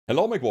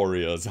Hello Mech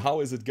Warriors,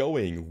 how is it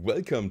going?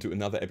 Welcome to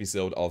another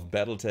episode of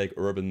Battletech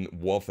Urban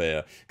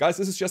Warfare. Guys,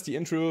 this is just the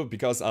intro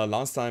because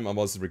last time I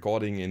was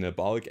recording in a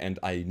bulk and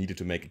I needed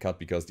to make a cut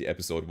because the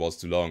episode was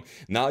too long.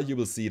 Now you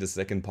will see the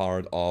second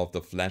part of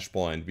the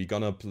Flashpoint. We're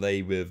gonna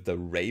play with the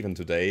Raven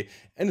today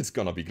and it's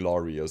gonna be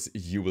glorious,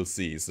 you will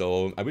see.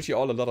 So I wish you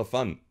all a lot of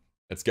fun.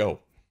 Let's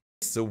go.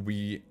 So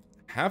we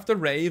have the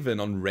Raven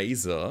on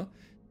Razor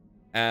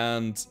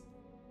and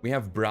we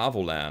have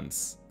Bravo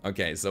lands.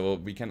 Okay, so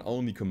we can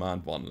only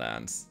command one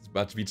land,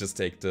 but we just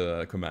take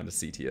the commander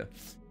seat here.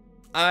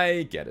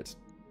 I get it.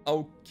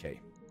 Okay,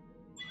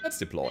 let's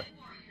deploy.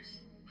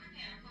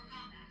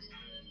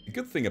 The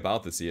good thing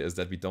about this here is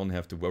that we don't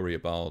have to worry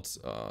about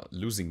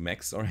losing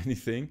mechs or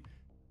anything.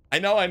 I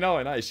know,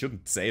 and I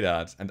shouldn't say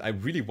that. And I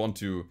really want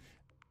to,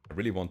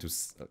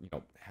 you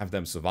know, have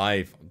them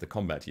survive the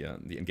combat here,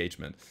 the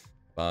engagement.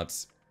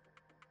 But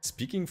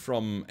speaking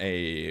from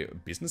a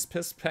business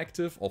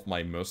perspective of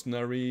my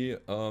mercenary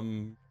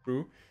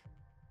crew,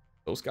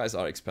 those guys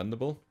are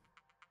expendable.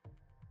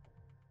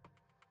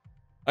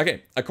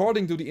 Okay,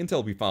 according to the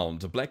intel we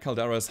found, the Black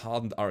Caldera's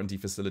hardened R&D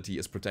facility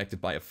is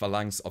protected by a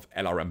phalanx of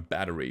LRM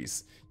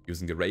batteries.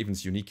 Using the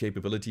Raven's unique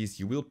capabilities,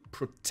 you will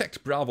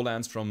protect Bravo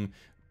lands from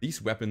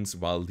these weapons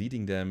while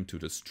leading them to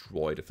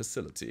destroy the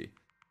facility.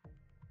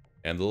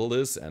 Handle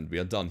this and we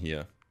are done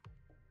here.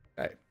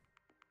 Okay.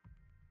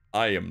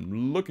 I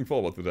am looking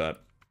forward to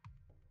that.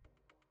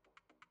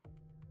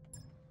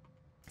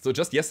 So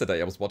just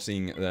yesterday I was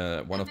watching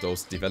one of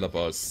those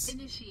developers'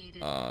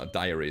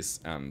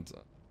 diaries and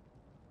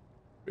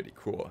pretty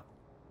cool.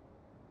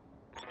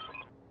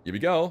 Here we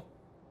go.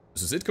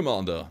 This is it,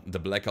 Commander. The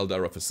Black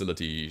Caldera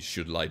facility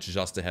should lie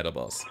just ahead of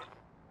us.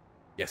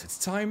 Yes, it's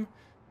time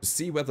to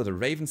see whether the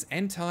Raven's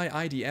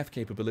anti-IDF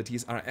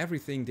capabilities are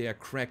everything they are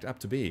cracked up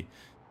to be.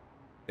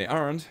 If they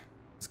aren't,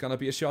 it's gonna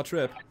be a short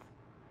trip.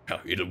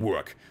 It'll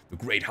work. The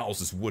great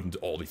houses wouldn't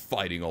all be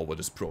fighting over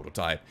this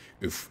prototype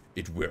if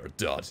it were a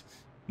dud.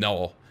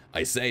 Now,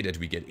 I say that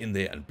we get in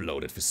there and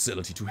blow that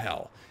facility to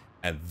hell.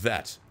 And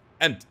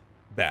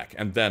back,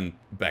 and then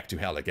back to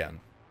hell again.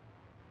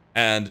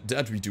 And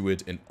that we do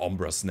it in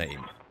Umbra's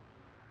name.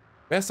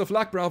 Best of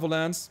luck, Bravo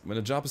lands. When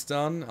the job is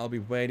done, I'll be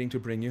waiting to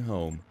bring you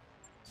home.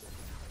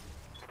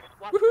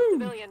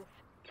 Woohoo!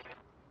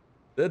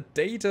 The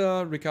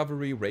Data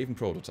Recovery Raven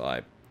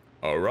prototype.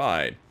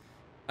 Alright.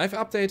 I've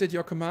updated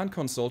your command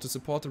console to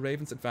support the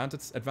Raven's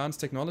advanced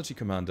technology,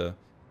 Commander.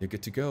 You're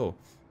good to go.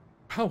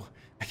 Wow,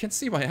 I can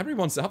see why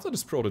everyone's after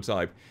this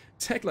prototype.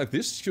 Tech like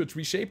this should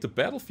reshape the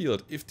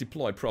battlefield if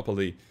deployed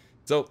properly.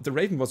 So the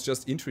Raven was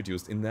just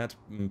introduced in that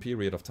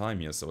period of time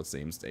here, so it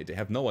seems. They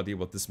have no idea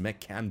what this mech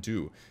can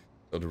do.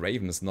 So the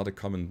Raven is not a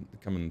common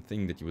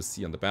thing that you will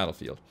see on the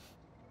battlefield.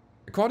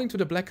 According to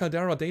the Black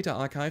Caldera data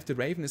archive, the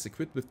Raven is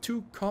equipped with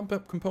two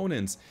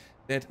components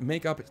that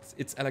make up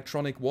its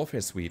electronic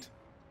warfare suite.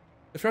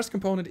 The first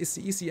component is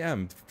the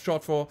ECM,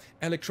 short for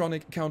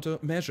Electronic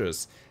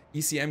Countermeasures.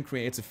 ECM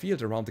creates a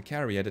field around the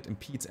carrier that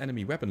impedes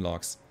enemy weapon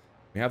locks.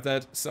 We have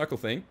that circle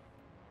thing.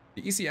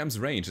 The ECM's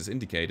range is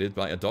indicated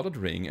by a dotted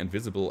ring and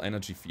visible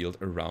energy field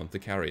around the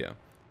carrier.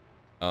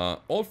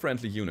 All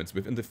friendly units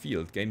within the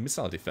field gain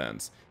missile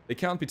defense. They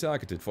can't be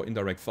targeted for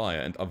indirect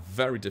fire and are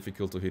very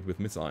difficult to hit with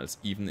missiles,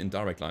 even in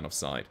direct line of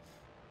sight.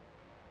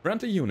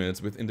 Friendly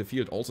units within the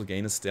field also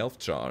gain a stealth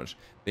charge.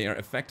 They are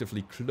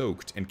effectively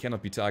cloaked and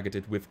cannot be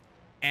targeted with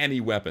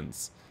any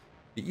weapons.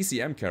 The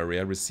ECM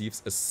carrier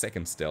receives a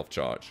second stealth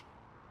charge.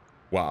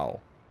 Wow.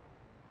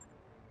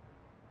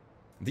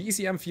 The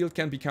ECM field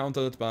can be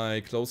countered by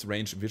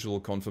close-range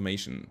visual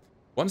confirmation.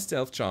 One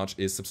stealth charge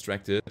is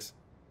subtracted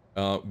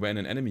when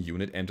an enemy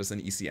unit enters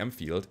an ECM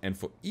field, and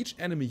for each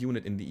enemy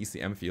unit in the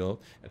ECM field,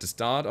 at the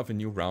start of a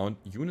new round,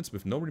 units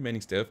with no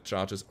remaining stealth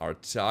charges are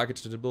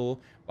targetable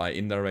by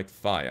indirect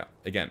fire.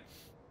 Again,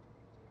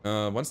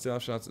 one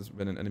stealth charge is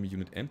when an enemy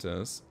unit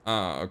enters.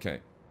 Okay.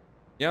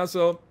 Yeah,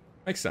 so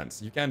makes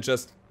sense. You can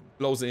just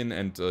close in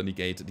and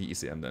negate the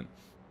ECM then.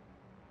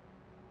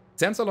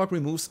 Sensor lock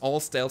removes all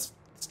stealth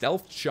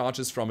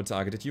charges from a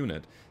targeted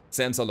unit.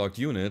 Sensor locked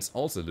units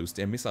also lose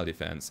their missile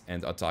defense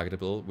and are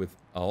targetable with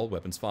all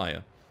weapons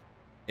fire.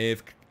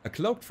 If a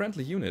cloaked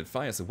friendly unit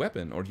fires a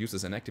weapon or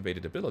uses an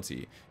activated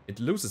ability, it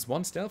loses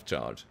one stealth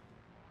charge.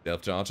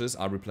 Stealth charges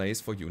are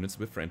replaced for units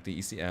with friendly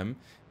ECM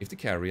if the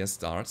carrier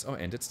starts or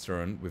ends its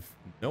turn with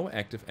no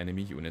active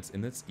enemy units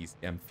in its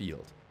ECM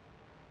field.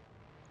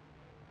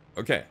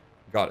 Okay,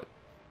 got it.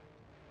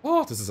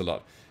 Oh, this is a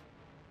lot.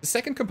 The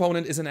second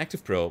component is an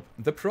active probe.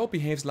 The probe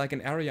behaves like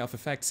an area of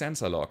effect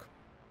sensor lock.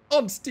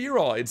 On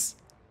steroids!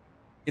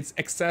 It's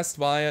accessed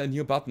via a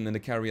new button in the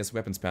carrier's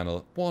weapons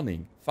panel.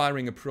 Warning,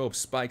 firing a probe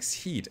spikes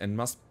heat and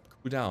must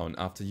cool down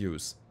after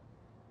use.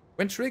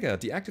 When triggered,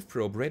 the active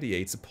probe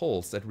radiates a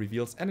pulse that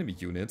reveals enemy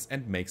units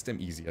and makes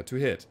them easier to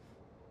hit.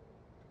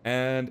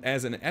 And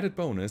as an added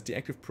bonus, the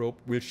active probe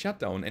will shut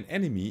down an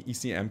enemy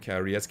ECM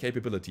carrier's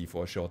capability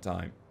for a short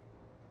time.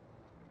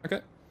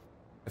 Okay.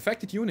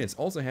 Affected units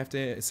also have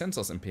their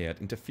sensors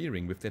impaired,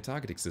 interfering with their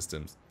targeting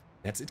systems.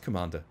 That's it,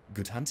 Commander.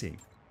 Good hunting.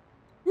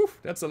 Whew,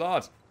 that's a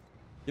lot.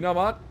 You know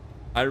what?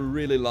 I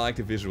really like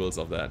the visuals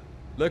of that.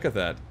 Look at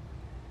that.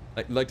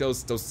 Like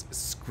those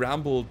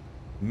scrambled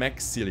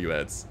mech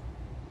silhouettes.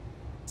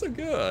 So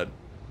good.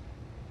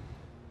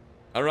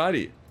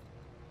 Alrighty.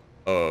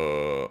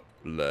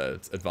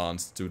 Let's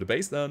advance to the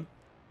base then.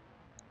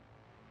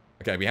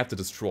 Okay, we have to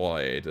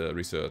destroy the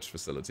research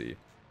facility.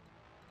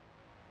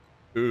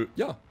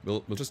 Yeah,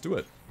 we'll just do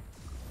it.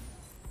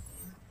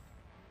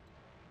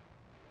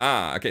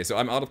 Ah, okay, so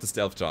I'm out of the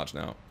stealth charge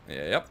now.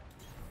 Yep.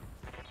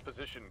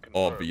 Position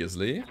confirmed.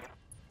 Obviously.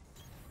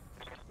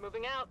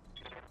 Moving out.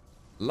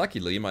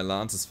 Luckily, my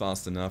lance is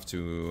fast enough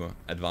to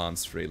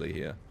advance freely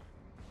here.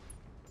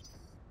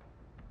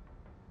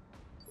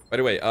 By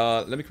the way,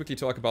 let me quickly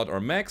talk about our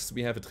mechs.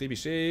 We have a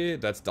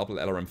trebuchet, that's double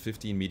LRM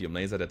 15 medium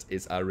laser. That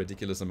is a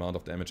ridiculous amount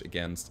of damage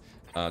against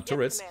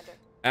turrets. Yes,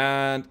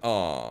 and,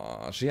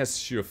 she has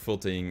sheer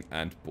footing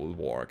and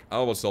bulwark.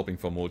 I was hoping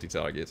for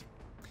multi-target.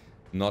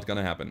 Not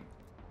gonna happen.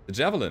 The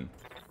Javelin.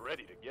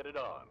 Ready to get it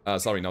on.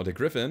 Sorry, now the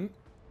Griffin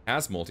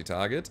has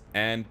multi-target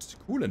and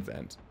coolant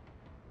vent.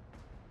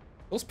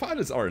 Those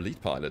pilots are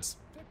elite pilots.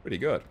 They're pretty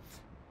good.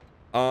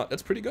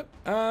 That's pretty good.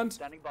 And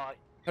Standing by.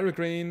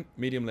 Peregrine,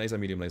 medium laser,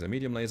 medium laser,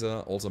 medium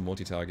laser, also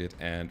multi-target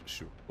and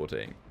shoot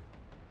footing.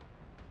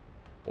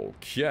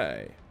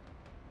 Okay.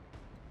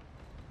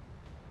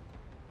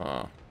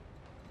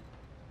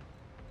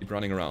 Keep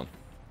running around.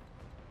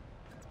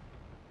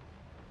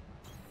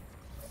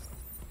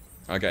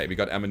 Okay, we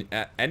got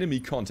enemy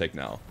contact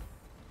now.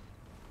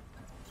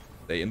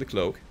 They in the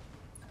cloak.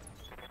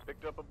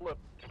 Picked up a blip.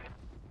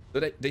 So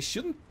they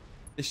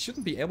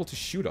shouldn't be able to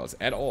shoot us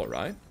at all,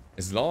 right?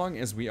 As long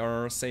as we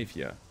are safe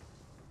here.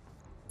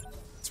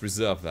 Let's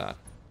reserve that.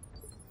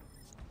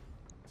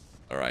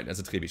 Alright, that's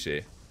a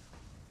trebuchet.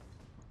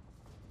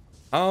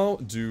 How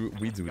do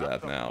we do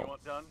that now?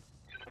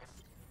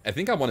 I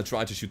think I want to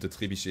try to shoot the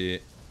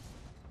trebuchet.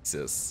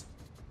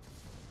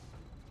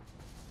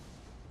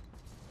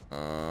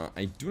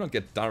 I do not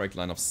get direct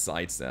line of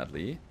sight,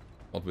 sadly.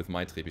 Not with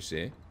my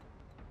trebuchet.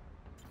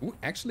 Who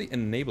actually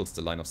enables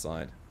the line of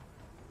sight?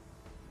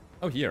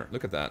 Oh, here,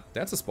 look at that.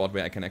 That's a spot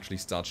where I can actually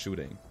start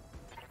shooting.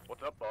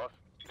 What's up, boss?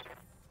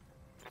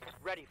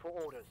 Ready for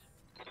orders.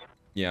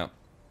 Yeah.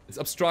 It's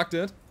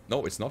obstructed.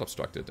 No, it's not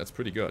obstructed. That's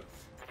pretty good.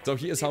 So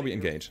here's how we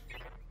engage.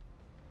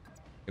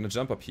 Gonna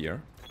jump up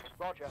here.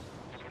 Roger.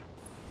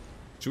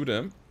 Shoot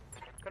him.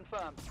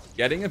 Confirmed.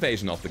 Getting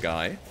evasion off the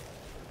guy.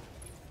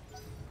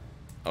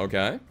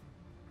 Okay.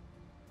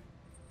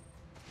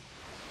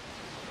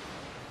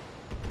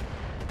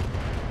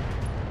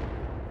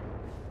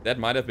 That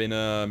might have been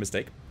a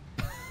mistake.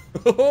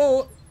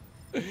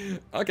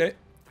 Okay.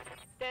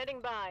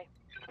 Standing by.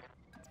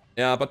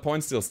 Yeah, but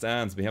point still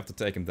stands. We have to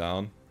take him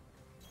down.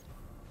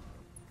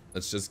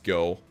 Let's just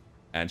go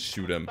and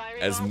shoot him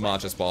as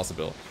much as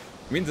possible.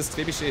 I mean, this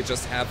trebuchet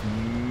just have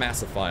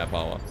massive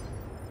firepower.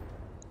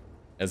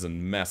 As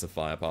in massive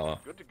firepower.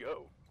 Good to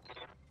go.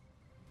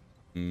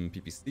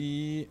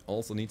 PPC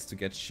also needs to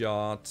get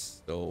shot,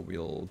 so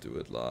we'll do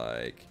it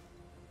like...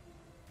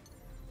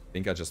 I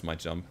think I just might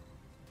jump.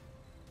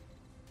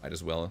 Might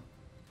as well.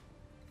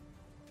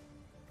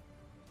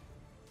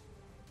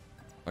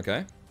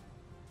 Okay.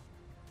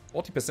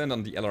 40%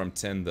 on the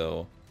LRM-10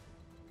 though.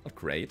 Not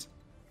great.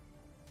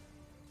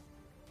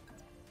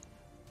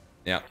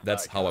 Yeah,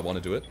 that's how I want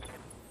to do it.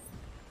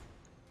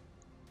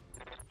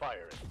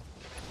 Fire it.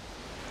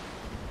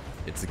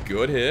 It's a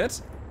good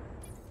hit.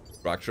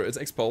 Structure is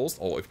exposed.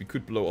 Oh, if we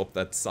could blow up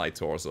that side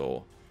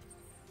torso.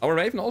 Our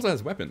Raven also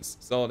has weapons,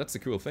 so that's the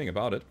cool thing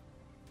about it.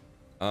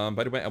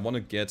 By the way, I want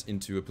to get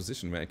into a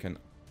position where I can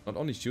not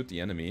only shoot the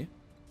enemy.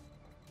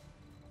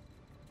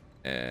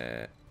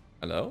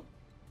 Hello?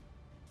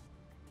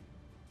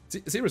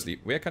 Seriously,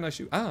 where can I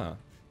shoot? Ah,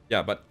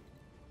 yeah, but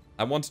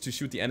I want to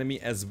shoot the enemy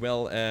as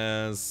well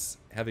as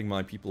having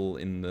my people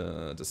in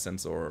the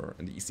sensor,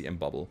 in the ECM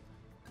bubble.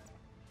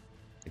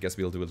 I guess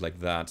we'll do it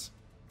like that.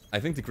 I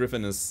think the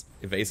Griffin is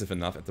evasive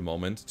enough at the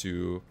moment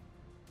to...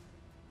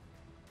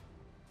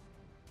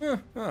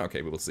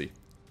 okay, we will see.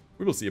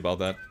 We will see about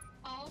that.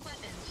 All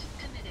weapons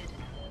committed.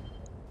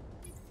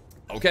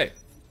 Okay.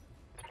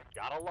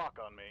 Got a lock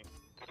on me.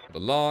 Got a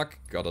lock,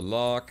 got a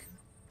lock.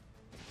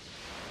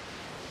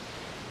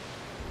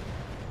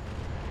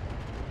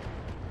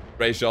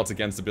 Stray shots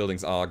against the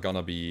buildings are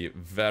gonna be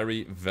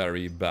very,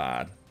 very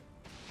bad.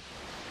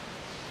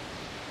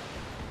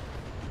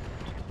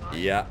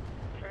 Yeah.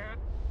 Can't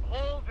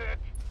hold it.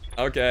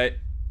 Okay.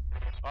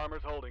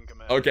 Armor's holding,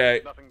 command.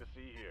 Okay. Nothing to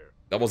see here.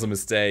 That was a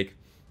mistake.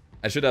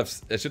 I should have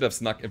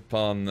snuck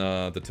upon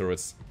the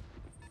turrets.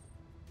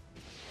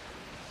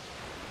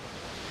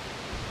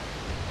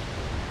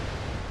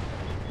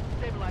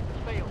 Stabilizers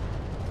failed.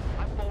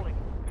 I'm falling.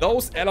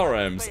 Those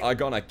LRMs are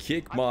gonna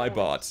kick my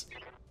butt.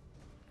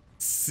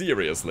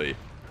 Seriously.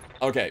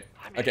 Okay.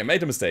 Okay,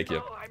 made a mistake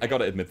here. I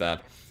gotta admit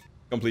that.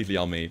 Completely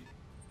on me.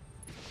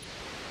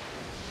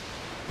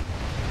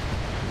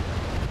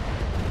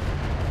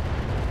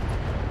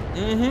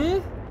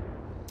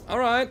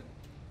 Alright.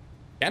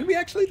 Can we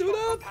actually do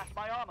that? Past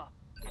my armor.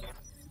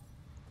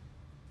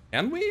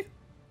 Can we?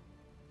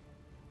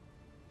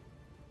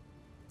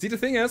 See, the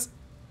thing is,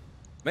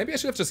 maybe I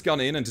should have just gone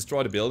in and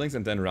destroyed the buildings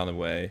and then run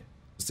away.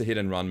 Just a hit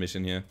and run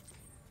mission here.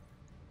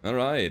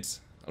 Alright.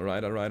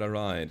 Alright, alright,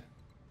 alright.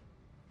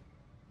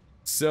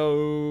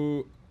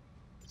 So...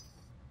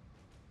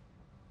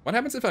 what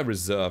happens if I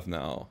reserve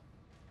now?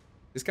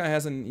 This guy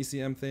has an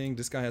ECM thing,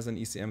 this guy has an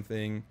ECM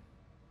thing.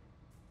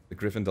 The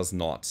Griffin does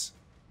not.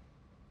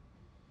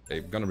 Okay,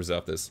 I'm gonna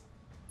reserve this.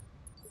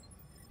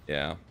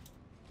 Yeah,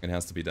 it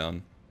has to be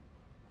done.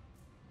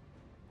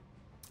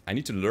 I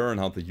need to learn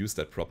how to use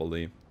that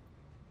properly.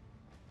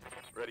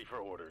 Ready for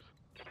orders.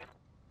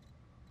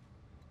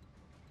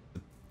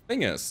 The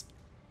thing is,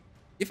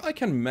 if I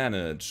can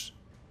manage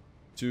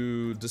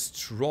to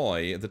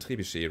destroy the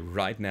trebuchet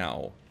right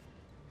now,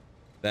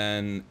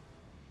 then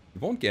you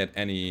won't get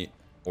any,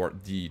 or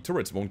the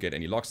turrets won't get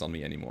any locks on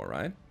me anymore,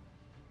 right?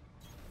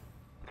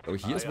 So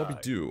here's what we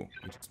do.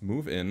 We just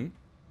move in.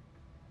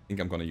 I think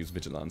I'm gonna use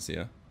Vigilance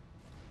here.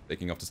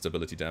 Taking off the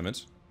stability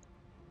damage.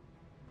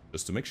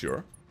 Just to make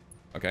sure.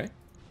 Okay.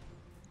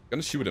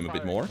 Gonna shoot him a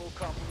bit more. Full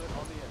complement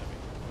on the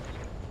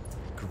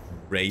enemy.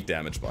 Great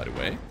damage, by the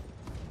way.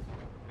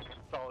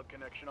 Solid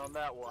connection on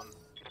that one.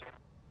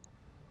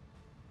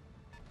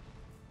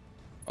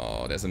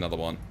 Oh, there's another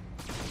one.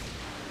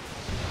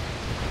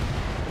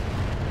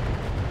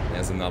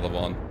 There's another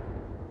one.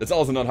 It's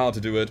also not hard to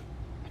do it.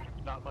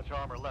 Not much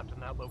armor left in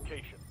that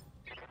location.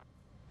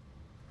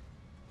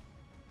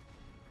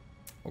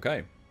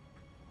 Okay.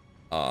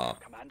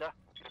 Commander?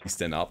 Please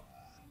stand up.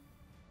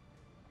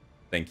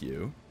 Thank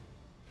you.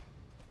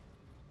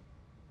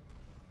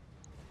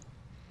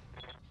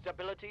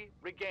 Stability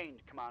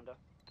regained, Commander.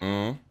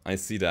 I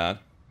see that.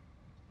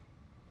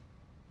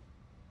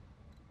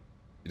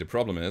 The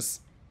problem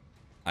is,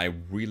 I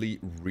really,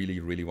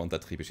 really, really want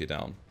that trebuchet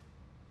down.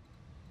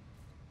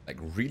 Like,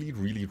 really,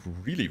 really,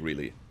 really,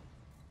 really.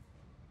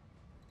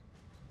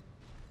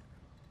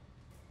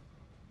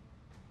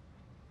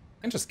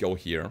 And just go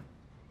here.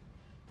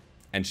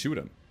 And shoot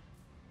him.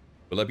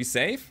 Will I be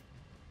safe?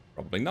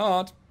 Probably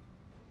not.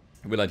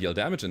 Will I deal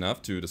damage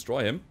enough to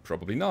destroy him?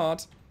 Probably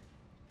not.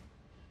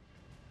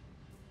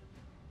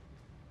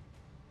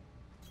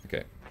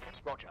 Okay.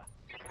 Roger.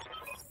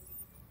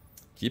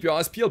 Keep your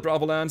eyes peeled,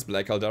 Bravo Lands.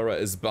 Black Caldera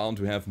is bound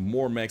to have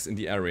more mechs in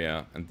the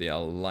area, and they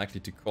are likely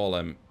to call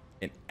them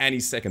in any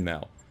second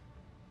now.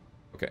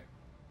 Okay.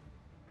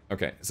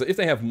 Okay, so if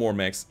they have more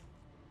mechs,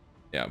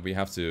 yeah, we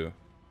have to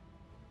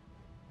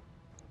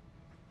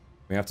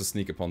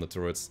sneak upon the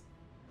turrets.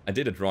 I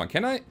did it wrong.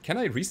 Can I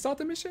restart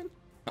the mission?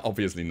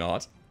 Obviously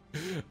not.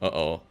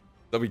 Uh-oh.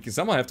 So we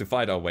somehow have to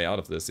fight our way out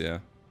of this, yeah.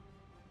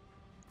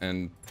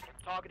 And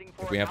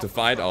if we have to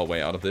fight our way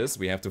out of this,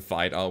 we have to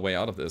fight our way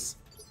out of this.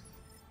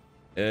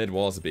 It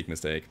was a big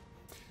mistake.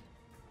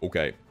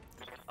 Okay.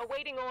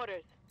 Awaiting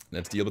orders.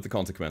 Let's deal with the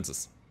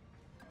consequences.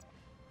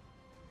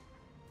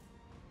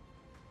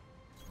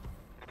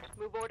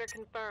 Move order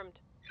confirmed.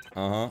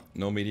 Uh-huh.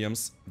 No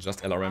mediums,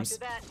 just LRMs.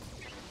 After that.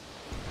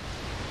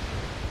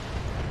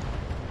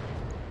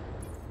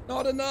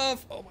 Not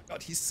enough! Oh my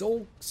god, he's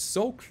so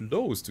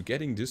close to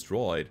getting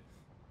destroyed.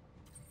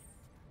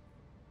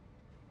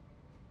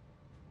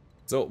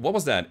 So, what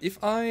was that?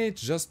 If I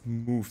just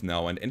move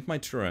now and end my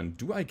turn,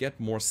 do I get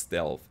more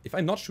stealth? If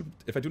I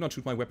do not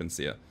shoot my weapons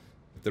here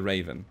with the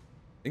Raven.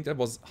 I think that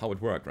was how it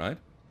worked, right?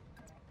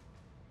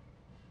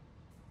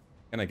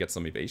 Can I get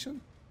some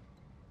evasion?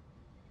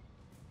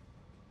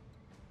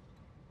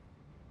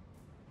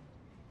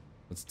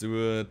 Let's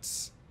do it.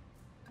 It's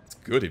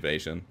good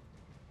evasion.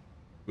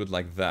 Do it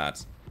like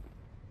that.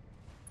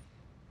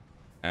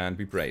 And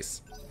we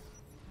brace.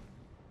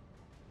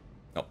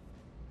 No.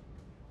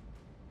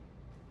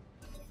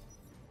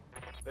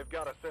 They've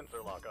got a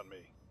sensor lock on me.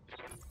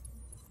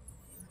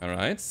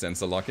 Alright,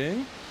 sensor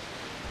locking.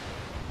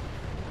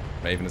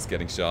 Raven is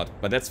getting shot,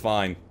 but that's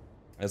fine.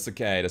 That's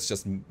okay, that's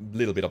just a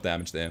little bit of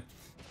damage there.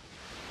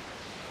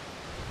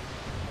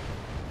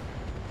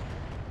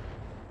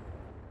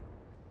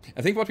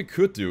 I think what we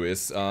could do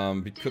is,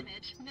 we could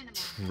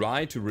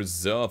try to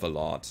reserve a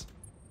lot.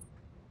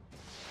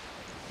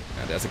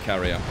 And there's a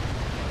carrier.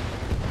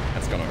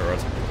 That's gonna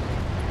hurt.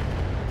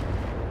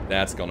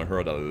 That's gonna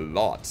hurt a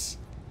lot.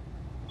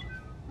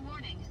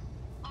 Warning.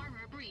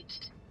 Armor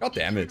breached. God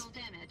damn it. Internal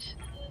damage.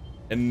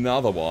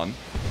 Another one.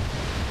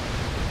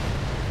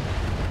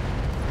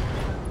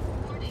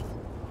 Warning.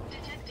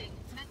 Detecting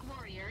mech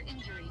warrior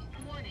injury.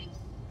 Warning.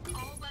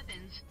 All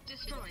weapons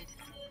destroyed.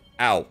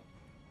 Ow.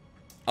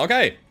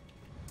 Okay.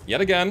 Yet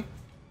again.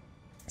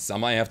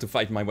 Somehow I have to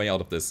fight my way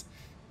out of this.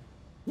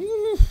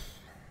 Woo.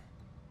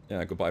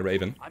 Yeah, goodbye,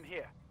 Raven. I'm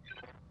here.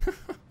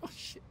 Oh,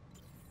 shit.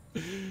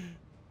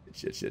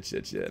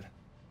 Shit.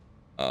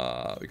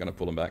 We're gonna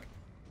pull him back.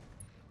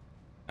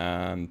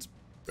 And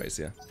brace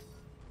here.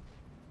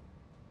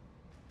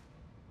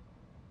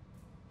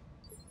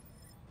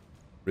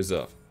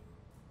 Reserve.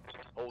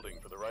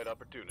 Holding for the right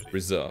opportunity.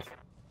 Reserve.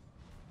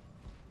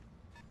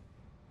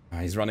 Ah,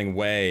 he's running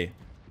away.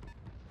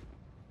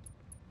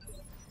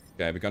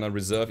 Okay, we're gonna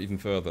reserve even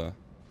further.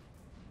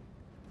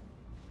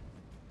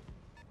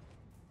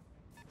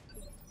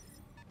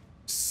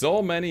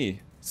 So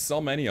many So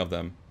many of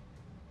them.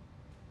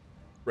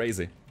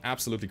 Crazy.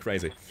 Absolutely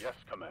crazy. Yes,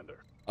 Commander.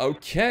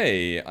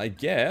 Okay, I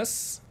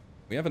guess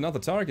we have another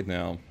target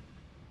now.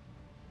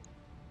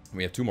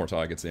 We have 2 more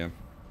targets here.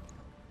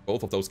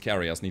 Both of those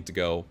carriers need to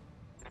go.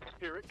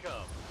 Here it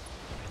comes.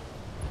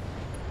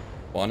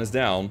 One is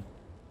down.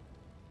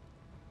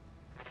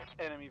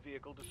 Enemy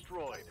vehicle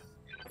destroyed.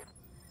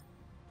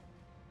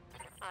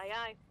 Aye,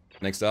 aye.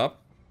 Next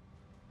up.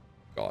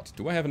 God,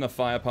 do I have enough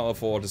firepower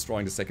for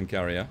destroying the second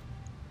carrier?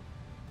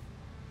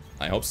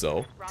 I hope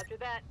so. Roger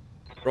that.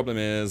 Problem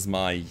is,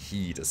 my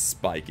heat is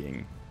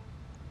spiking.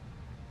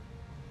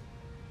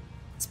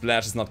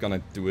 Splash is not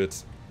gonna do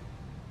it.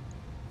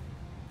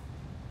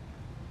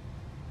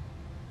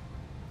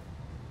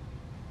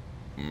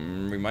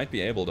 We might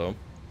be able, though,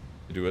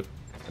 to do it.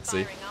 Let's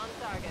see. Firing on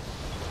target.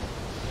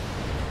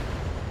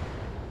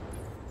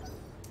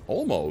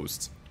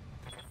 Almost.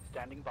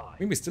 Standing by. I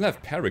mean, we still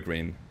have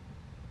Peregrine.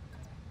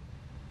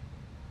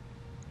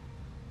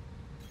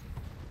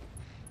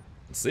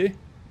 Let's see.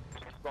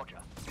 Roger.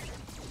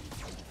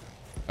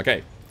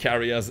 Okay,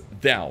 carriers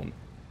down.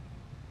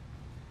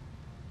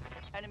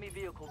 Enemy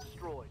vehicle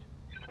destroyed.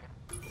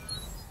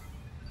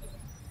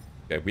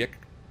 Okay, we're...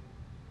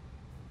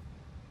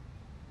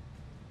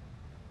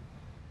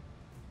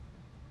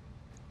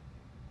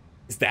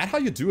 Is that how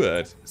you do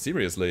it?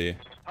 Seriously.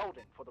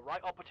 Holding for the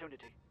right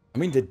opportunity. I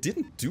mean, they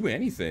didn't do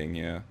anything,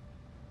 yeah.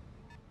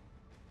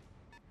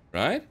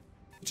 Right?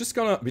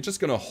 We're just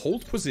gonna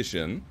hold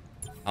position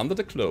under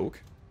the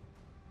cloak.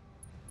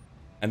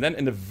 And then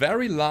in the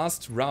very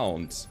last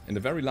round, in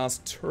the very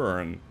last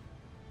turn,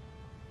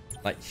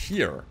 like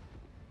here,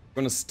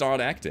 we're gonna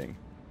start acting.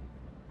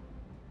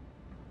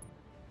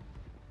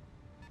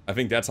 I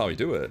think that's how we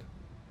do it.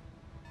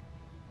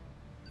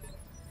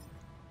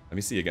 Let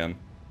me see again.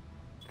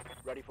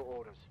 Ready for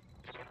orders.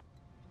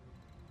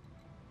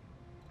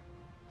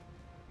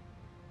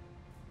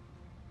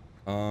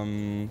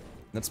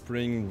 Let's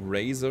bring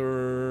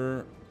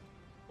Razor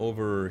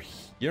over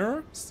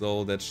here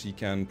so that she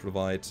can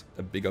provide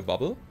a bigger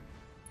bubble.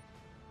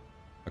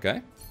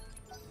 Okay.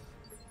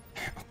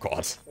 Oh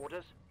god.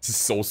 Orders. This is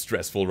so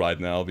stressful right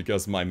now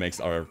because my mechs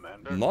are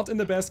Commander. not in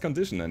the best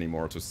condition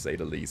anymore, to say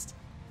the least.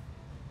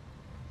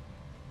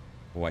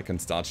 Oh, I can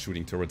start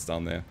shooting turrets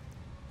down there.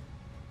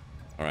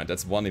 Alright,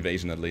 that's 1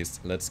 evasion at least.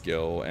 Let's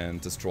go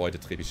and destroy the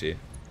trebuchet.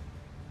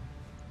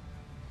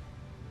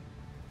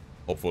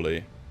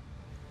 Hopefully.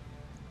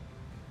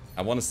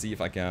 I want to see if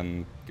I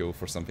can go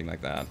for something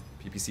like that.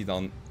 PPC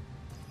down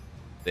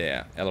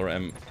there.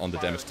 LRM on the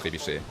damaged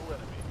trebuchet.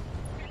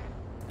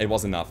 It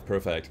was enough.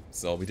 Perfect.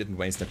 So we didn't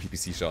waste that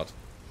PPC shot.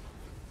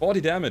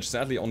 40 damage.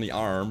 Sadly only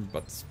arm,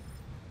 but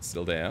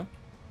still there.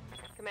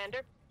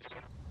 Commander.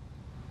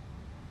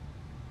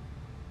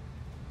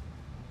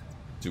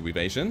 2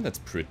 evasion. That's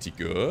pretty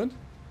good.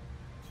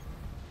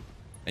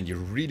 And you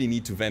really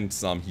need to vent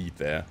some heat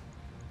there.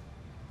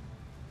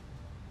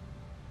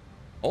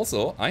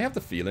 Also, I have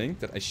the feeling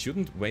that I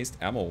shouldn't waste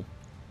ammo.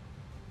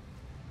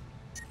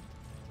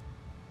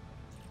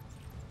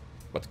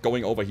 But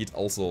going overheat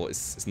also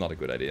is not a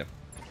good idea.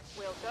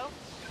 Will go.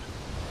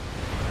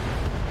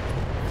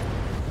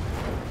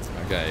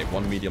 Okay,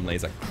 1 medium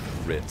laser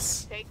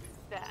crits. Take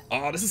that.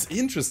 Oh, this is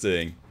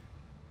interesting.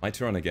 My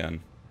turn again.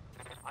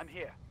 I'm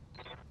here.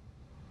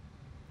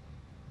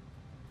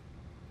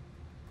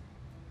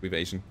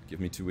 Evasion. Give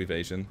me 2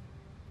 evasion.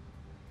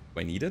 Do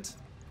I need it?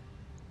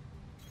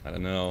 I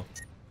don't know.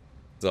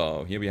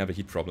 So, here we have a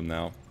heat problem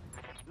now.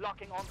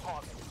 Locking on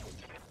target.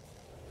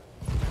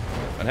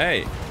 And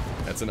hey,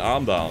 that's an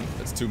arm down.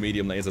 That's 2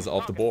 medium lasers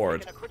off the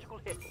board. Taking a critical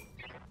hit.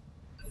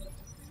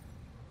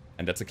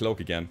 And that's a cloak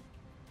again.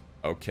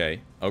 Okay,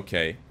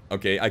 okay,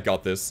 okay, I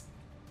got this.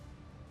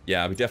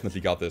 Yeah, we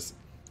definitely got this.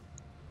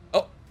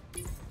 Oh!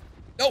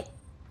 No!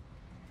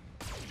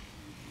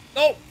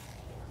 No!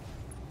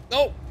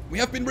 No! We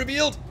have been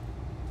revealed!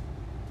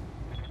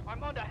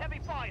 I'm under heavy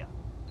fire.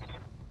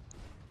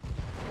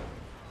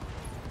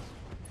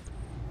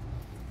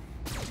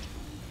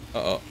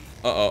 Uh-oh.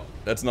 Uh-oh.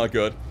 That's not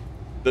good.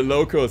 The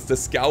locals, the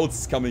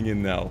scouts coming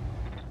in now.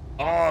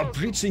 Oh,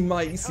 breaching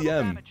my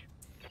ECM.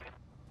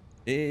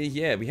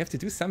 Yeah, we have to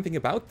do something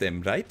about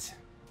them, right?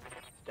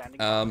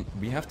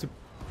 We have to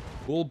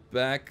pull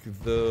back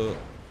the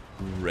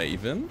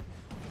Raven.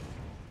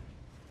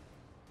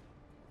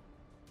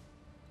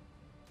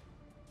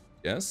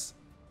 Yes.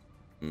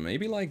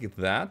 Maybe like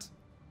that.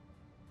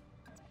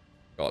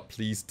 God,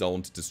 please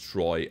don't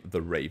destroy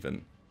the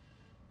Raven.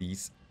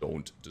 Please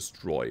don't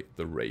destroy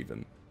the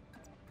Raven.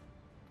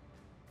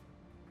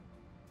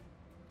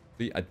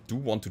 See, I do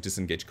want to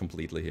disengage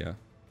completely here.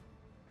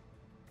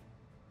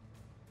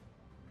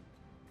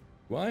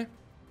 Why?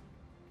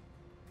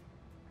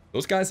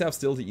 Those guys have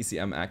still the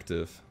ECM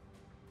active.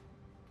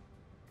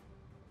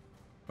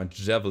 My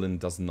Javelin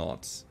does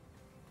not.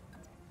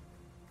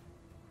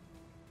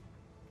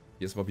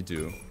 Here's what we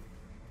do.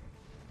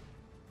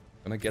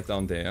 Gonna get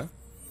down there.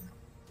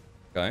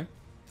 Okay.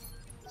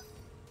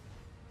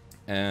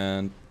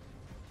 And...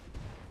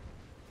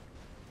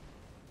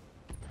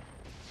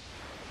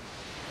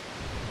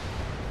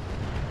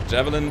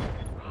 Javelin...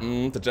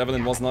 the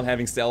Javelin was not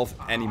having stealth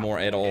anymore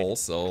at all,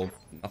 so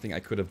nothing I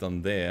could have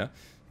done there.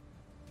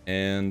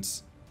 And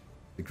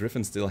the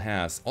Griffin still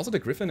has. Also, the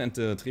Griffin and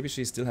the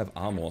Trebuchet still have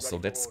armor, so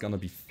that's gonna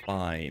be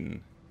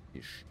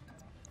fine-ish.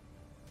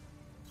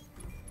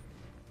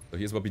 So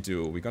here's what we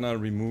do. We're gonna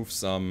remove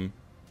some...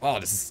 Oh,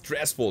 this is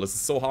stressful. This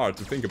is so hard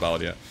to think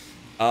about here.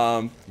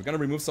 We're gonna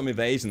remove some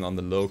evasion on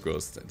the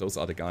Locust. Those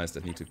are the guys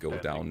that need to go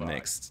down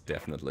next,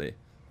 definitely.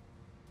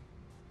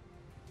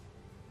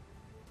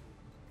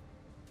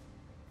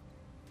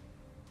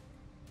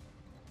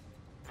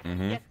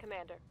 Yes,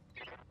 Commander.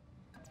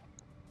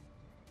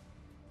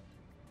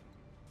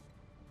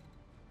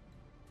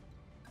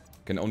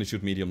 Can only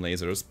shoot medium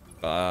lasers,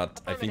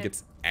 but I think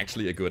it's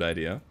actually a good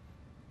idea.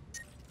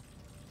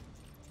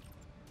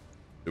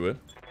 Do it.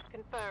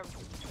 Confirmed.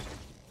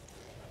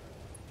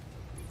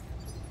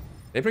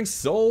 They bring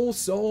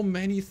so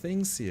many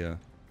things here.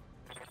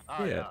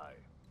 Yeah.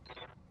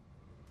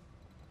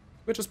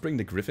 We'll just bring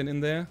the Griffin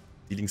in there,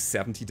 dealing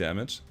 70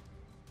 damage.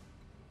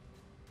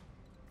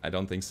 I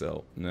don't think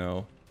so.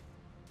 No.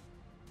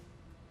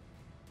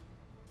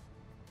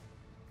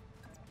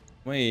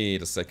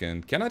 Wait a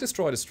second. Can I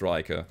destroy the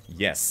Striker?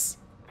 Yes.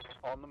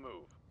 On the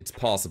move. It's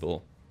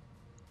possible.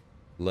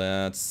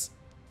 Let's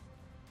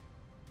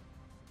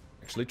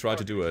actually try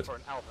to do it. For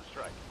an alpha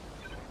strike.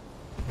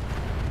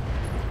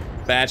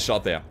 Bad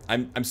shot there.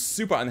 I'm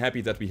super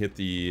unhappy that we hit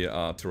the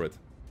turret.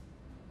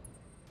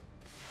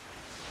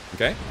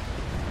 Okay.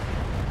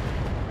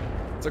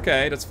 It's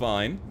okay, that's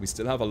fine. We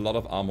still have a lot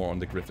of armor on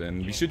the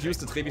Griffin. We should use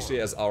the Trebuchet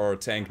as our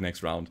tank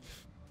next round.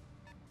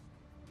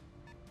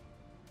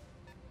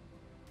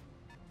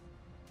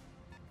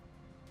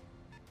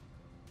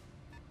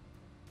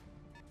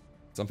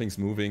 Something's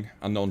moving.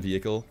 Unknown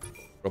vehicle.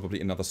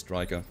 Probably another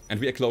Striker. And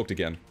we are cloaked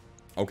again.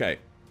 Okay.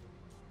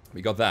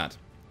 We got that.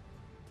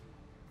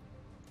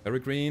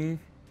 Peregrine.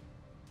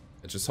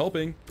 Just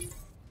hoping.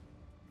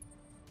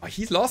 Oh,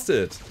 he lost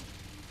it.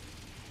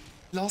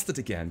 Lost it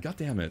again. God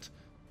damn it.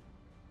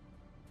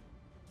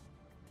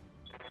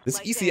 This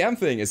ECM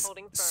thing is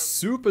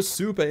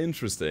super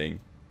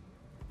interesting.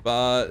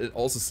 But it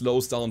also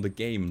slows down the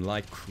game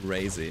like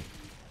crazy.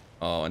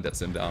 Oh, and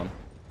that's him down.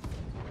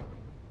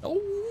 Oh,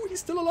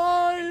 he's still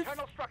alive.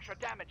 Internal structure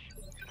damage.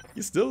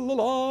 He's still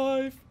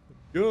alive.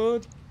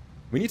 Good.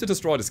 We need to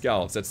destroy the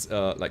scouts. That's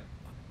like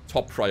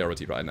top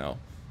priority right now.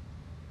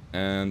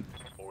 And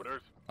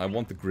Orders. I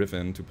want the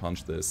Griffin to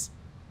punch this.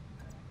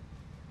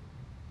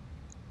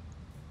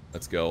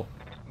 Let's go.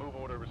 Move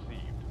order received.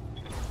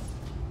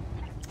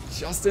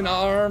 Just an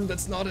arm.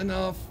 That's not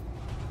enough.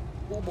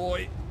 Oh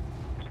boy.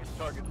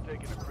 Target's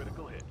taking a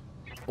critical hit.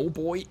 Oh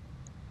boy.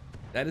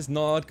 That is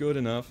not good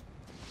enough.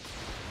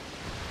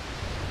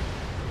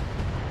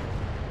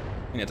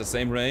 And at the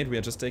same rate, we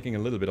are just taking a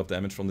little bit of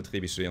damage from the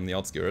Trebuchet on the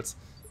outskirts.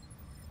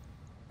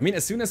 I mean,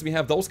 as soon as we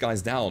have those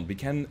guys down, we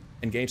can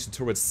engage the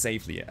turrets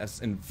safely, as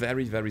in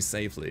very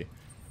safely.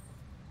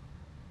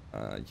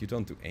 You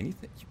don't do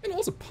anything. You can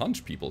also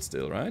punch people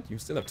still, right? You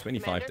still have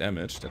 25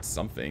 damage. That's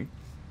something.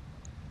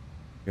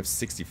 You have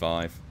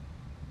 65.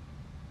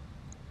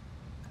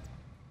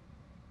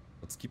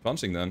 Let's keep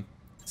punching then.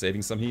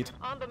 Saving some heat.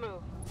 On the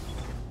move.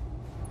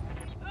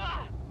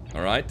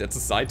 Alright, that's a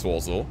side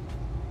torso.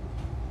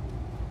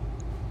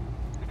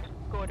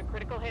 Scored a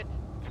critical hit.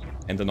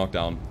 And the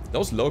knockdown.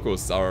 Those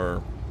locusts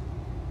are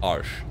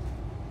harsh.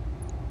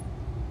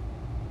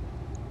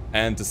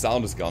 And the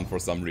sound is gone for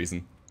some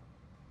reason.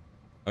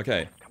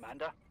 Okay.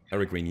 Commander.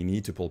 Peregrine, you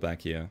need to pull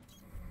back here.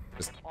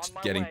 Just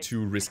getting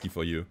too risky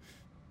for you.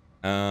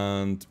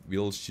 And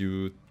we'll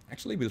shoot...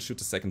 Actually, we'll shoot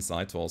the second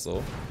side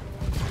torso.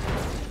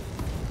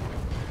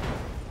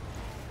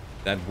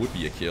 That would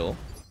be a kill.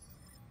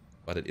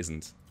 But it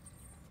isn't.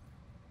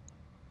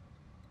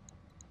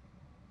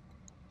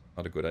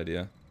 Not a good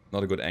idea.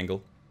 Not a good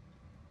angle.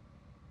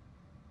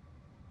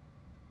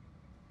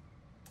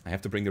 I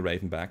have to bring the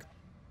Raven back.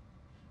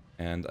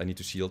 And I need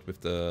to shield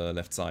with the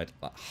left side.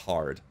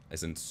 Hard.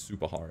 As in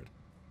super hard.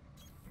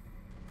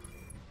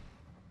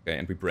 Okay,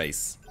 and we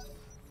brace.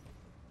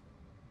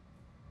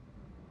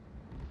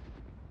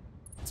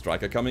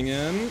 Striker coming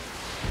in.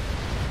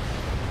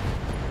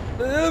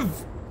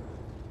 Live!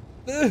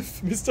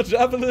 Live, Mr.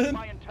 Javelin!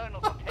 My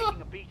internals are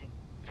taking a beating.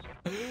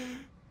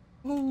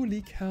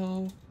 Holy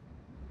cow.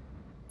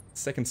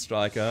 Second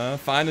Striker.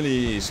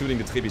 Finally shooting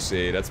the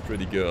Trebuchet. That's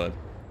pretty good.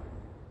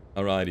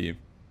 Alrighty.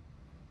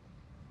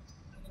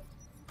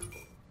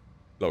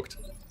 Cloaked.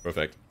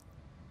 Perfect.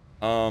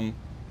 Orders.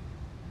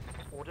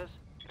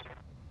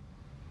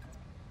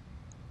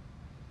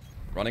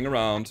 Running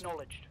around.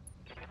 Acknowledged.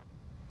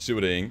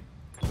 Shooting.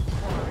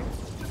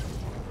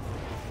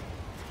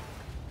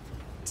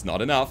 It's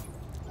not enough.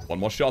 One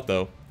more shot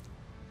though.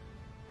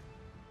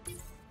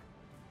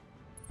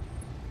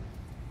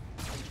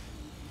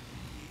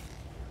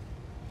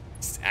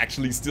 It's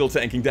actually still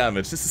tanking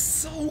damage. This is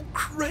so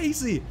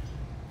crazy.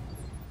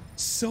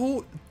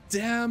 So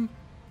damn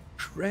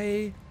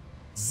crazy.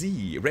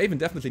 Raven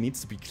definitely needs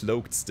to be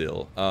cloaked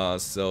still.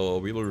 So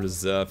we will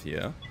reserve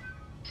here.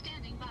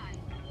 Standing by.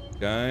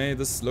 Okay,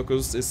 this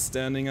Locust is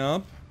standing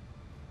up.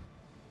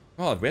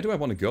 God, where do I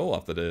want to go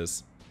after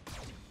this?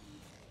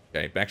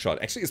 Okay, backshot.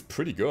 Actually, it's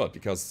pretty good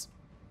because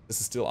this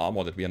is still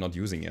armor that we are not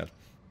using yet.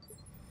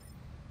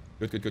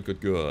 Good, good, good, good,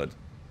 good.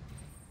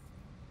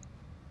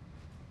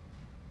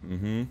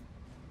 Mm-hmm.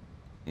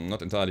 I'm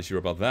not entirely sure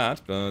about that,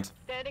 but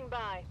Standing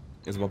by.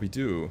 here's what we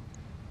do.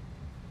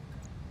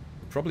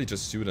 We'll probably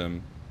just shoot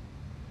him.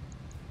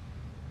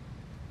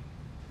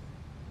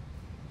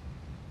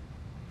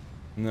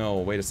 No,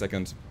 wait a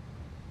second.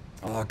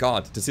 Oh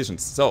god,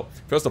 decisions. So,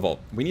 first of all,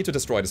 we need to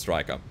destroy the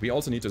Striker. We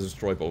also need to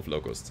destroy both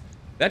Locusts.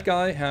 That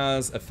guy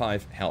has a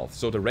 5 health,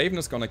 so the Raven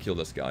is gonna kill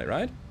this guy,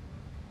 right?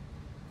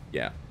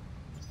 Yeah.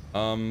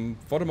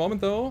 For the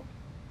moment though,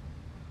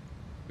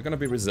 we're gonna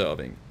be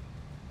reserving.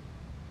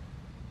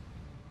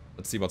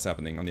 Let's see what's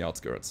happening on the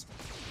outskirts.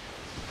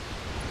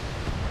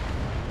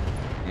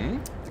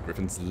 The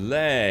Griffin's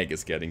leg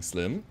is getting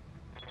slim.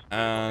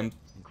 And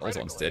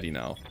also unsteady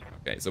now.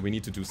 Okay, so we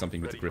need to do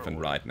something with the Griffin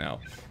right now.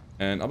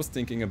 And I was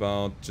thinking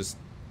about just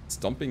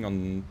stomping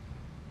on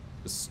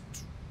the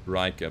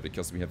Striker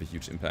because we have a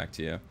huge impact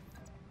here.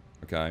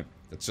 Okay,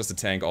 that's just a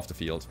tank off the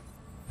field.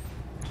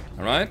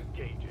 Alright?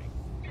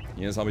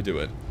 Here's how we do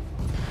it.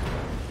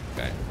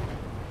 Okay.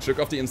 Shook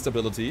off the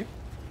instability.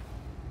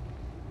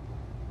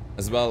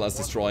 As well as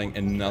destroying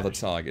another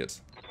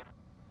target.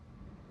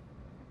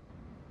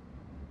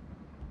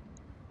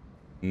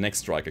 Next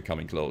Striker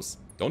coming close.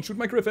 Don't shoot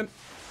my Griffin.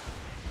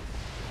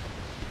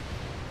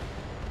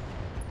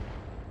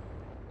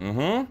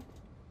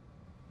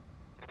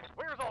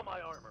 Where's all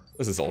my armor?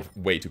 This is all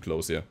way too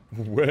close here.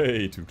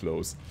 Way too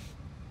close.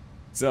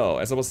 So,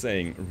 as I was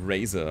saying,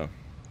 Razor.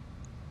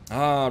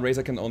 Ah,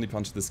 Razor can only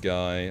punch this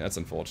guy. That's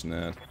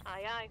unfortunate.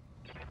 Aye, aye.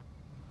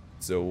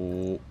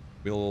 So,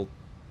 we'll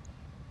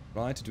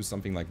try to do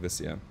something like this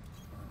here.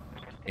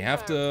 We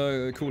have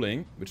the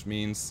cooling, which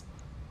means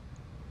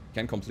we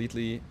can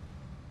completely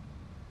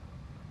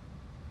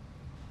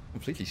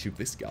shoot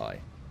this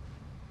guy.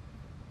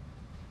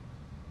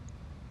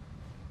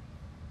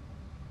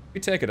 If we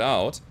take it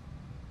out,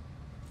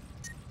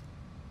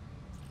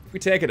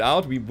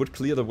 we would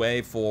clear the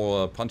way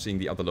for punching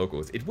the other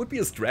locos. It would be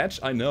a stretch,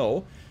 I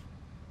know,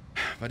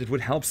 but it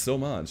would help so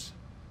much.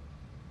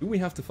 Do we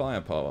have the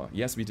firepower?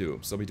 Yes, we do.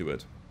 So we do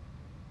it.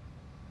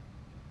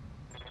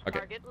 Okay.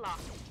 Target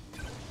locked.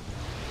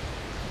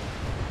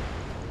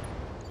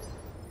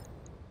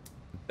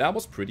 That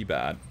was pretty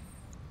bad.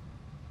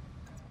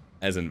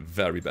 As in,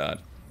 very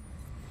bad.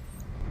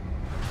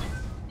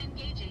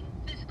 Engaging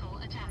physical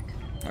attack.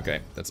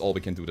 Okay, that's all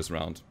we can do this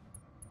round.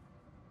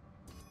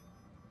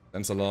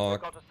 Sensor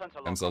lock.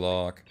 Sensor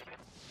lock.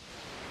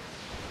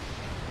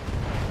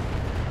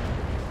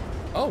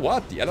 Oh,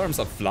 what? The alarms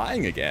are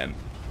flying again.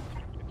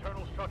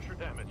 Internal structure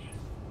damage.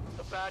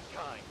 The bad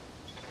kind.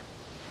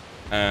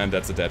 And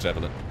that's a dead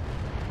Javelin.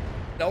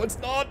 No, it's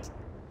not!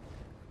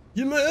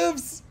 He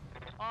lives!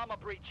 Armor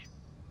breach.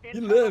 He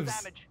Internal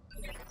lives! damage.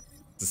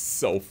 This is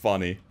so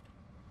funny.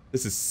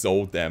 This is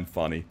so damn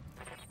funny.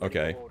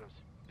 Okay. Orders.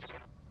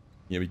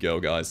 Here we go,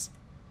 guys.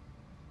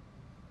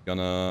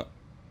 Gonna...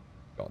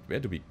 God, where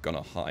do we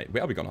gonna hide?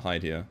 Where are we gonna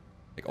hide here?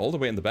 Like all the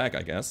way in the back,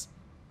 I guess.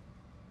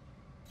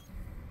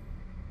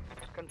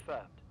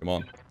 Confirmed. Come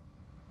on.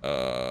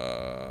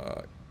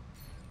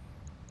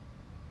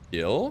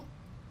 Kill?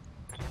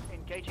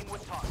 Engaging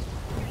with target.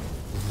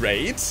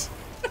 Great.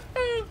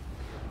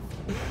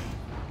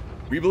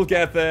 We will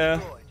get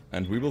there,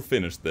 and we will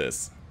finish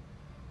this.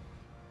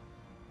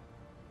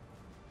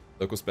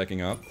 Locust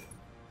backing up.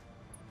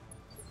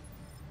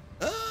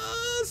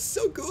 Ah,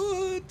 so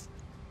good.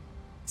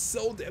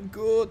 So damn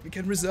good. We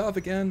can reserve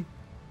again.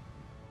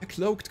 I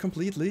cloaked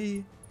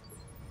completely.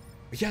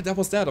 Yeah, that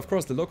was that. Of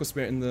course, the Locusts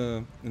were in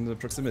the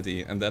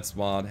proximity, and that's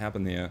what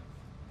happened here.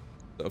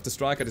 So if the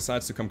Striker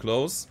decides to come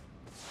close,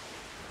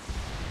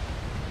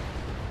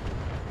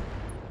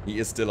 he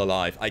is still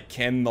alive. I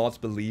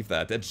cannot believe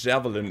that. That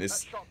Javelin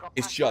is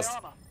just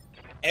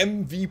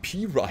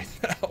MVP right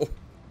now.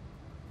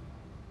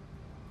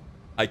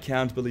 I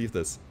can't believe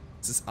this.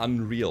 This is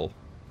unreal.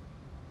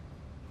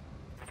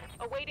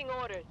 Awaiting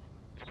orders.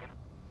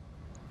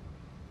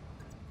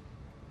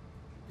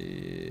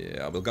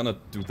 Yeah, we're gonna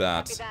do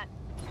that. Copy that.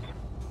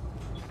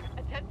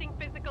 Attempting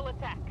physical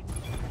attack.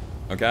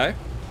 Okay.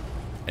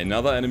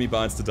 Another enemy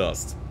bites the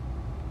dust.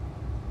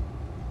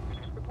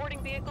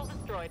 Reporting vehicle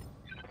destroyed.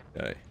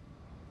 Okay.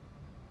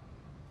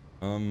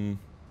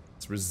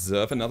 Let's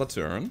reserve another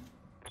turn.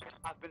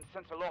 I've been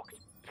sensor locked.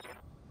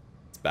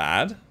 It's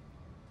bad.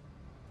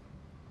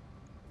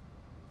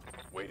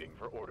 Waiting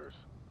for orders.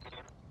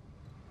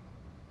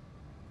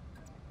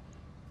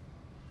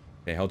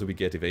 Okay, how do we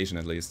get evasion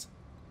at least?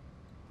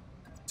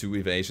 2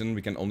 evasion,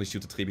 we can only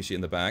shoot the trebuchet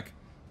in the back.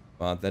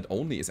 But that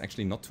only is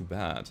actually not too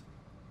bad.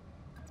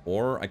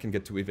 Or I can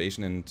get 2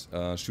 evasion and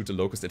shoot the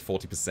Locust at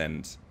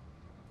 40%.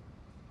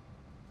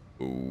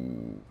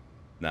 Ooh,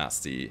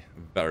 nasty.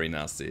 Very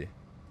nasty.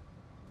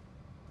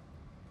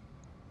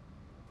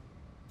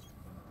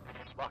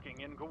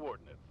 Locking in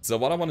coordinates. So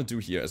what I want to do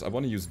here is I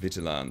want to use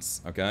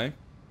Vigilance, okay?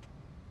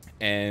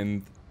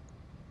 And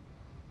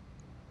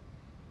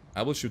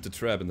I will shoot the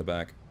trap in the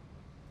back.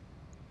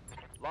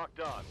 Locked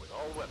on with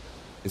all weapons.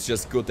 It's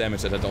just good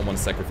damage that I don't want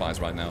to sacrifice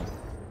right now.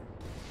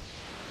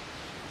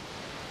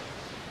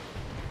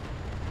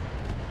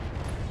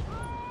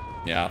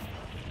 Yeah.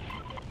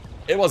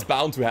 It was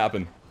bound to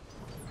happen.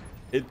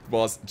 It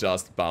was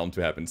just bound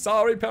to happen.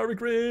 Sorry,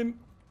 Peregrine.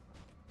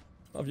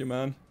 Love you,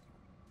 man.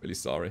 Really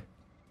sorry.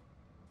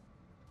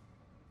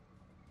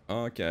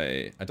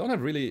 Okay. I don't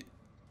have really...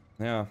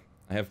 Yeah.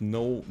 I have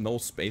no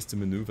space to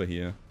maneuver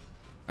here.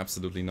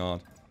 Absolutely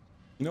not.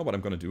 You know what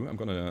I'm gonna do? I'm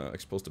gonna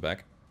expose the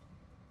back.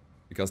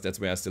 Because that's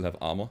where I still have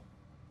armor.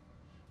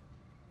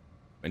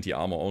 20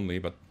 armor only,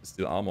 but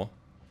still armor.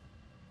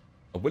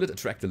 Or will it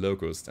attract the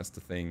locust? That's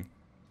the thing.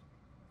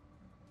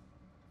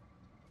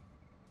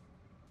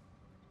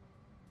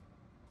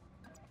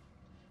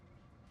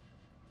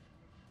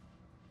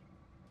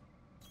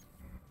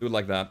 Do it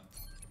like that.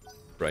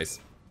 Brace.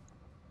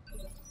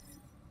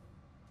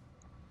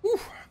 Whew.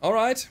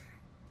 Alright.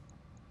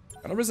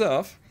 Gonna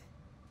reserve.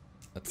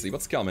 Let's see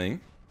what's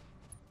coming.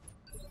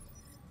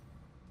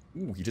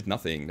 Ooh, he did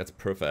nothing. That's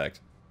perfect.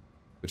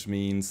 Which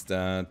means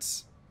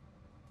that...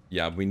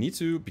 Yeah, we need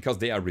to... Because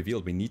they are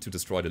revealed, we need to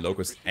destroy the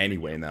locust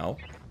anyway now.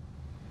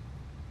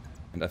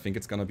 And I think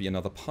it's gonna be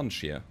another punch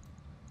here.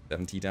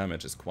 70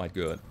 damage is quite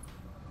good.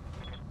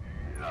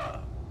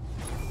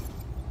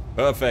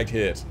 Perfect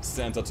hit.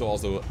 Center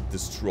torso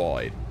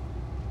destroyed.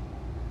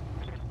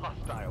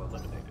 Hostile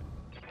eliminated.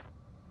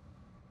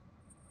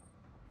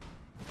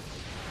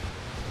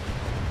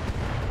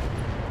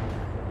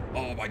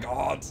 Oh my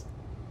god.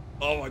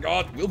 Oh my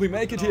god. Will we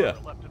make it here?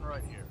 Left and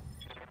right here.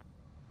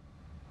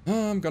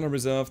 I'm gonna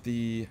reserve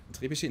the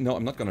trebuchet. No,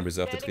 I'm not gonna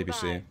reserve the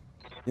trebuchet.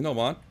 You know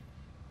what?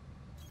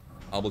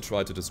 I will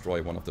try to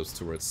destroy one of those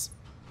turrets.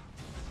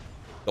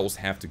 Those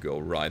have to go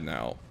right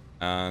now.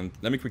 And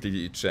let me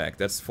quickly check.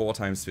 That's 4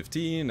 times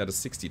 15. That is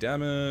 60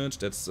 damage.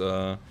 That's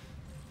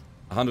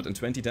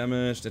 120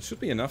 damage. That should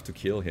be enough to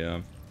kill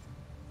here.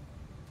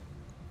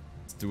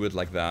 Let's do it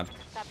like that.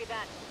 Copy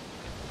that.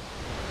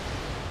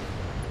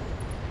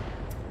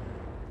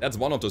 That's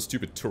one of those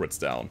stupid turrets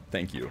down.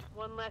 Thank you.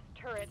 One less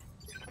turret.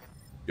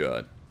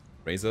 Good.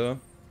 Razor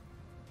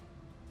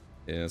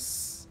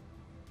is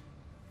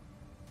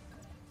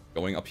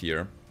going up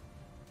here.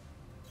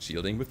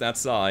 Shielding with that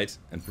side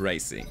and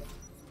bracing.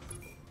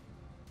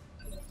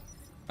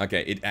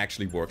 Okay, it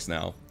actually works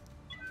now.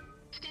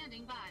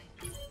 Standing by.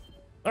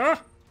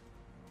 Ah!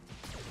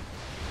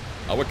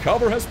 Our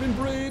cover has been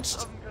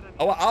breached!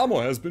 Our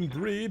armor has been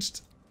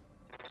breached!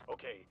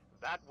 Okay,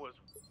 that was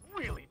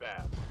really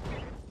bad.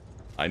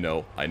 I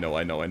know.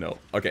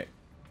 Okay.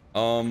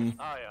 Aye,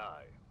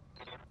 aye.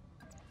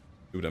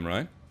 Shoot him,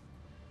 right?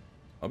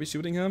 Are we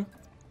shooting him?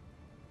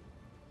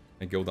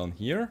 I go down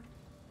here.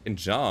 Can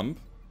jump.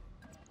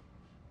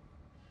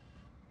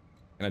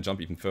 Can I jump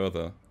even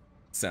further?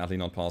 Sadly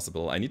not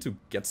possible. I need to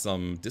get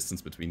some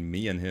distance between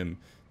me and him.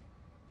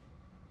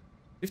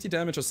 50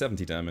 damage or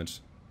 70 damage?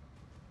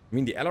 I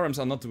mean, the alarms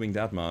are not doing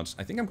that much.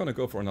 I think I'm gonna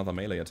go for another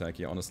melee attack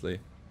here, honestly.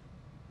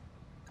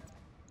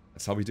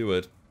 That's how we do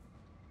it.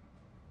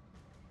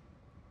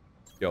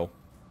 Go.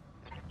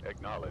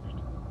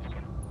 Acknowledged.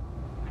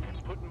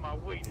 Putting my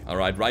weight in.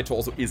 Alright, right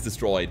torso is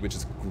destroyed, which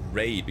is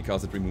great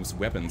because it removes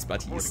weapons,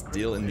 but he is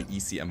still in the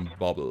ECM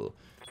bubble.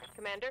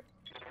 Commander?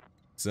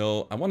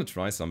 So, I want to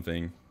try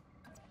something.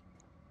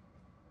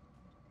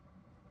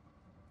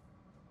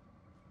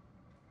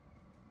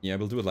 Yeah,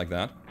 we'll do it like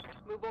that.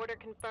 Move order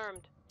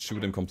confirmed.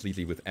 Shoot him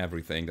completely with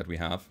everything that we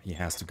have. He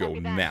has to go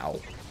now.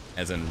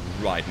 As in,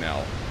 right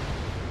now.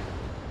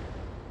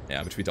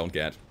 Yeah, which we don't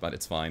get, but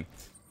it's fine.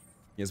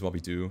 Here's what we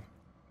do.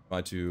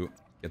 Try to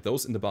get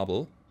those in the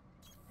bubble.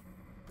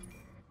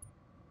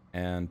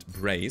 And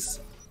brace.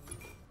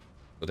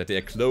 So that they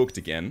are cloaked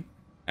again.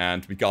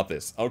 And we got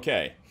this.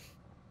 Okay.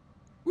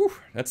 Whew,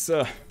 that's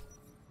it's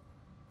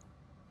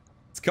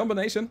a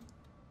combination.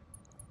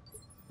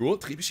 Cool,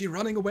 trebuchet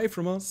running away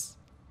from us.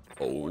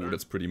 Oh,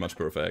 that's pretty much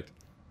perfect.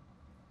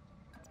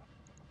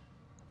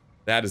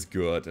 That is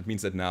good. That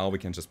means that now we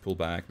can just pull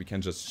back. We can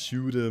just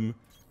shoot him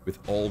with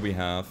all we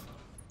have.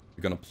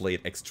 We're gonna play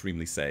it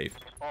extremely safe.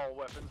 All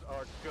weapons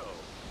are go.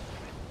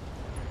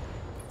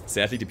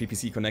 Sadly, the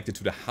PPC connected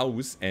to the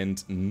house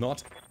and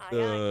not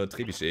the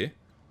trebuchet.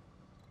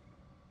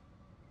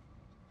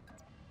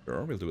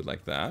 Sure, we'll do it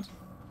like that.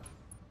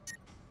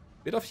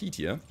 Bit of heat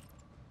here.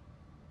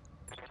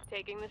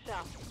 Taking the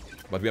shot.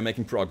 But we are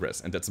making progress,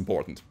 and that's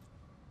important.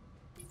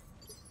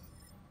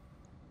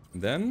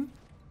 And then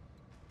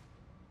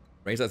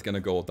Razor's gonna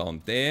go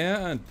down there,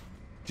 and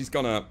she's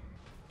gonna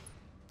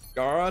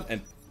guard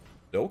and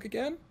cloak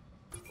again.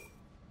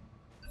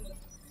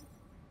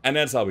 And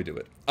that's how we do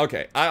it.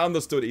 Okay, I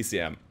understood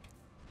ECM.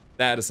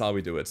 That is how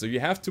we do it. So you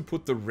have to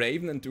put the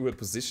Raven into a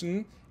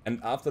position,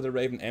 and after the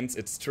Raven ends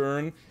its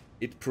turn,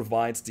 it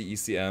provides the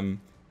ECM.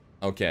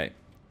 Okay,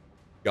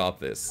 got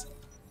this.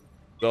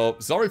 So,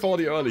 sorry for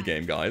the early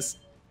game, guys.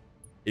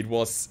 It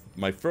was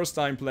my first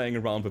time playing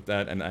around with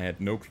that, and I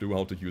had no clue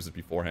how to use it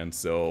beforehand,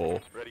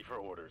 so... Ready for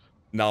orders.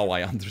 Now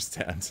I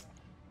understand.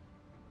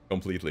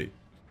 Completely.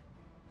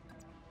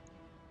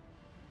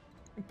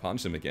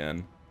 punch him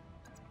again.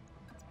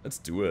 Let's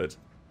do it.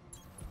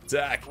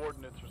 Attack!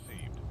 Coordinates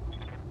received.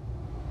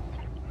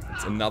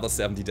 It's another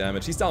 70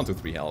 damage. He's down to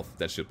 3 health.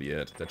 That should be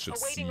it. That should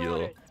Awaiting seal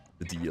orders.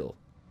 the deal.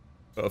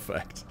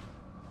 Perfect.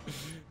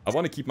 I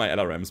want to keep my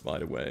LRMs, by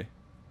the way.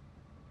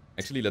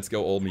 Actually, let's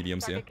go all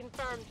mediums here. Target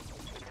confirmed.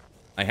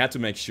 I had to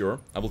make sure.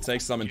 I will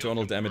take some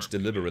internal damage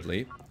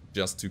deliberately,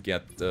 just to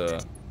get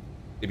the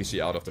ABC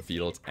out of the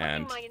field,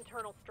 and My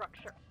internal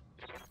structure.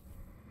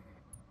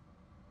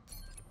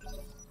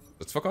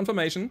 just for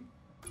confirmation.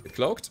 Get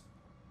cloaked?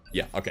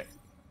 Yeah, okay.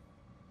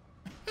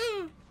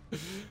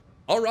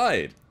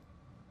 Alright.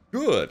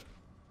 Good.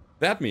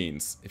 That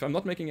means, if I'm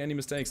not making any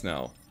mistakes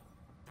now,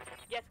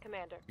 Yes,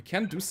 Commander. we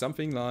can do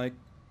something like...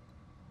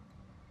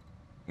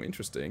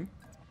 interesting.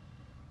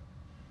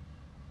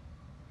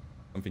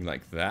 Something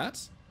like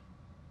that.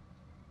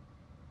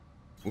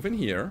 Move in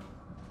here.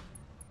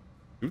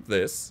 Shoot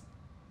this.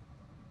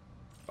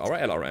 Our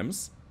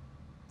LRMs.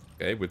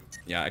 Okay, with...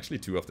 yeah, actually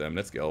 2 of them.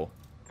 Let's go.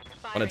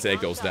 I wanna take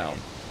those down.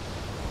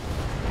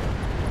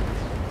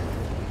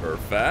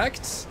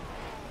 Perfect.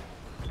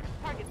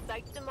 Target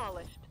site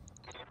demolished.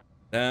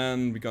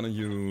 Then we're gonna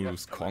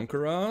use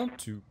Conqueror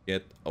to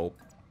get... oh...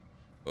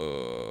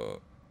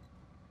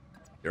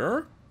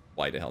 here?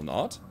 Why the hell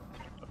not?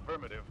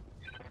 Affirmative.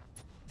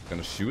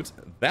 Gonna shoot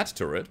that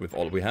turret with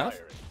all we have.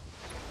 Firing.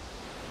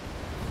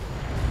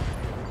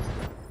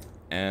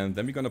 And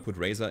then we're gonna put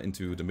Razor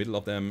into the middle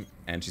of them,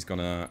 and she's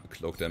gonna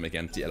cloak them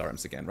against the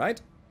LRMs again,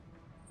 right?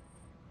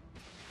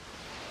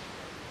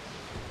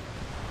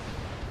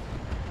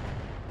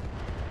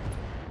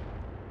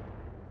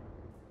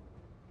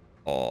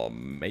 Or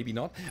maybe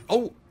not.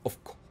 Oh,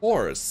 of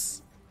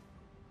course.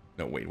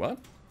 No, wait, what?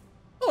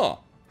 Oh,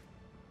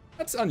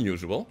 that's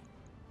unusual.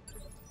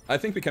 I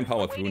think we can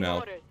power through Awaiting now.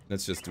 orders.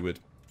 Let's just do it.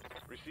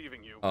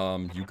 Receiving you.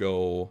 You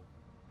go...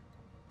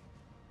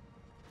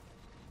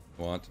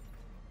 what?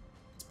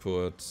 Let's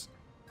put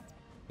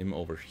him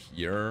over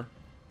here.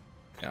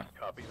 Yeah,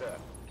 Copy that.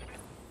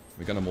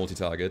 we're gonna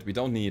multi-target. We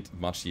don't need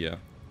much here.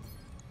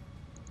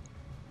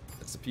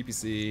 That's a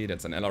PPC,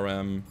 that's an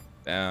LRM.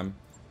 Bam.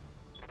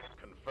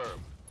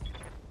 Confirmed.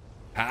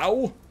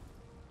 How?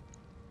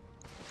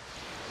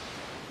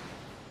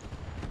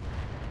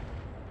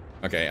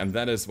 Okay, and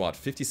that is what?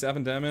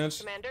 57 damage?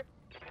 Commander.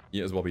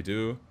 Here is what we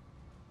do.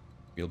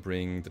 We'll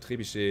bring the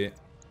trebuchet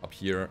up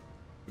here,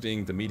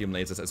 putting the medium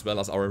lasers as well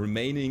as our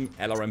remaining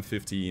LRM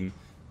 15,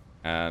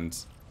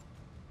 and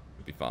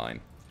we'll be fine.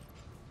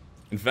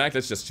 In fact,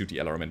 let's just shoot the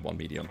LRM in 1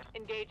 medium.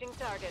 Engaging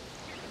target.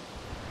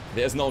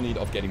 There's no need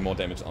of getting more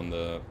damage on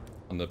the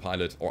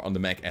pilot or on the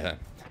mech than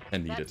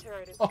That needed.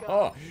 turret is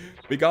Haha, gone.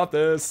 we got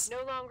this! No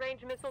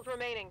long-range missiles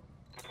remaining.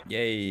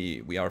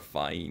 Yay, we are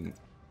fine.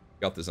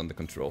 Got this under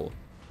control.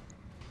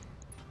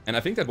 And I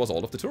think that was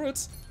all of the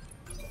turrets.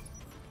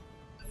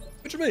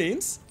 Which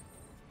means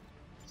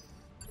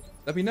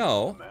that we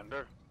now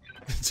Commander.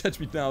 that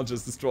we now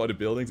just destroy the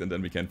buildings and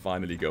then we can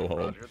finally go home.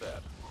 Roger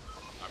that.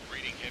 I'm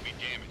reading heavy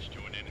damage to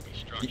an enemy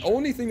structure. The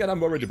only thing that I'm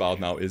worried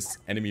about now is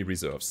enemy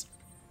reserves.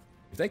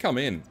 If they come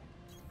in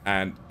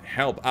and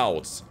help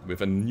out with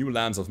a new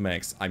lance of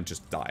mechs, I'm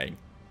just dying.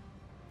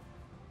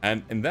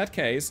 And in that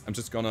case, I'm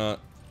just gonna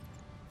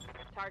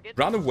Target.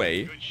 run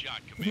away Good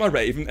shot, with my Commander.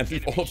 Raven and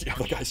leave all of the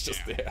other guys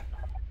just there.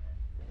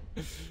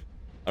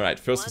 Alright,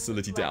 first One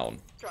facility less down.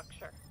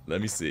 Structure.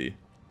 Let me see.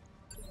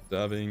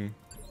 Serving.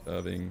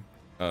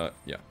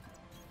 Yeah.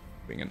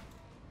 Winging.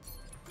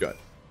 Good.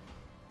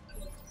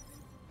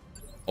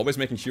 Always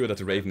making sure that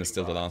the Raven is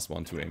still the last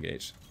one to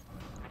engage.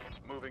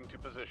 Moving to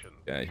position.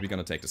 Okay, we're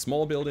gonna take the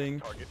small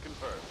building Target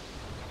confirmed.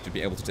 to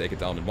be able to take it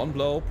down in 1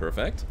 blow.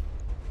 Perfect.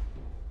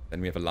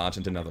 Then we have a large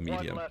and another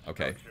medium. One less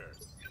Okay. structure.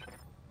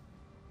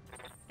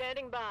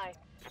 Standing by.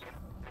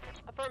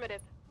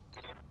 Affirmative.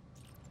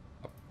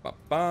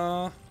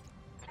 Ba-ba.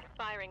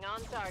 Firing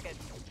on target.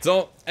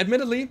 So,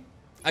 admittedly,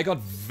 I got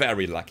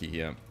very lucky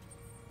here.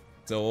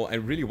 So, I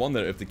really wonder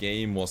if the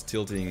game was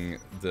tilting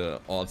the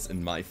odds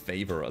in my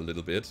favor a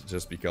little bit,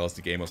 just because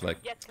the game was like,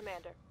 Yes,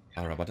 Commander.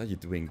 Ara, what are you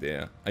doing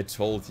there? I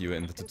told you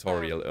in the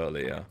tutorial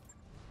earlier.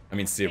 I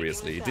mean,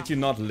 seriously, did you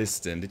not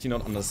listen? Did you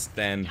not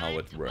understand how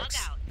it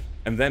works?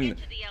 And then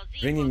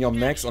bringing your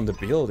mechs on the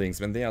buildings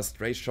when they are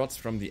stray shots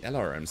from the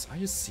LRMs. Are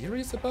you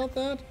serious about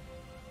that?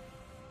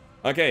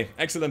 Okay,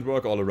 excellent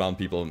work all around,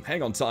 people.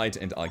 Hang on tight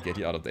and I'll get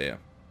you out of there.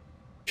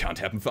 Can't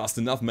happen fast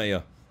enough,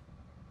 Mayor.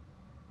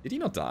 Did he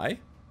not die?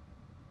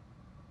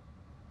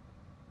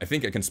 I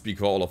think I can speak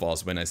for all of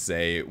us when I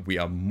say we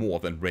are more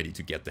than ready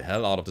to get the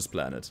hell out of this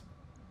planet.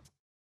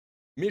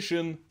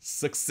 Mission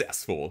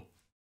successful.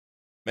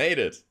 Made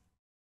it.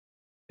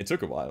 It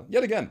took a while,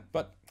 yet again,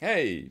 but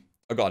hey.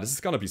 Oh god, this is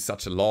gonna be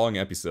such a long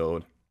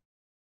episode.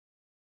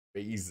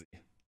 Crazy.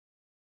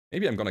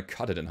 Maybe I'm gonna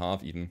cut it in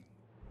half even.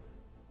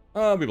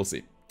 We will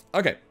see.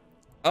 Okay.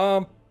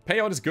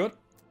 Payout is good.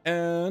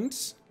 And...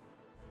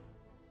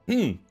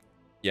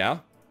 yeah,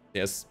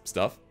 there's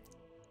stuff.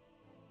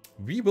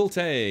 We will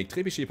take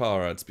trebuchet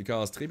parts,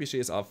 because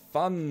trebuchets are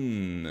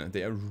fun.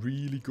 They are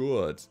really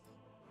good.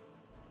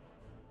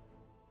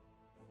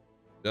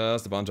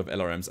 Just a bunch of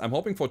LRMs. I'm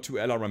hoping for 2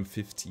 LRM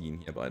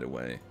 15 here, by the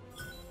way.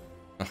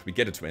 Ugh, we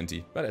get a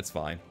 20, but it's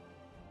fine.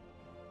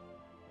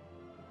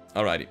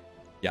 Alrighty.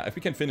 Yeah, if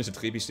we can finish a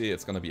Trebuchet,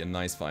 it's gonna be a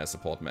nice fire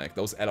support mech.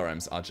 Those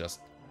LRMs are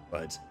just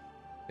good.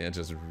 They're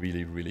just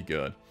really, really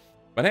good.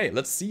 But hey,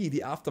 let's see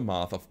the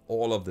aftermath of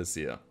all of this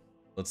here.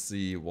 Let's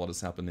see what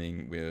is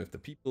happening with the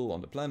people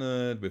on the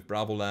planet, with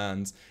Bravo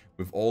lands,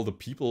 with all the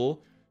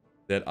people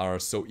that are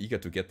so eager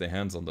to get their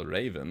hands on the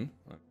Raven.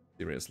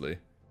 Seriously.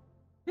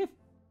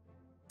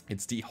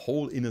 It's the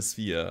whole inner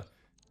sphere.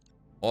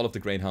 All of the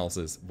great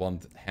houses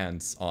want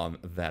hands on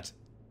that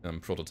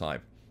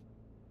prototype.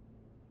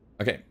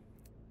 Okay.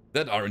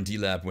 That R&D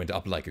lab went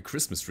up like a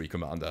Christmas tree,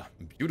 Commander.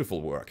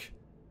 Beautiful work.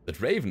 That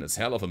Raven is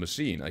hell of a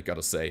machine, I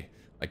gotta say.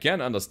 I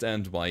can't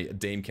understand why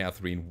Dame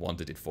Catherine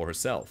wanted it for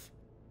herself.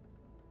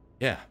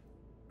 Yeah,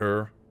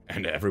 her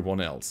and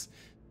everyone else.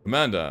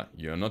 Commander,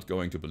 you're not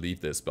going to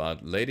believe this,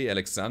 but Lady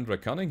Alexandra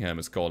Cunningham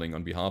is calling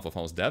on behalf of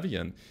House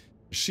Davian.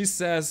 She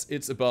says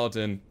it's about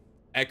an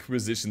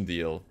acquisition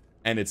deal,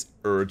 and it's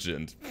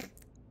urgent.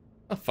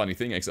 A funny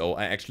thing, XO,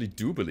 I actually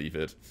do believe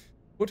it.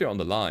 Put her on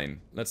the line.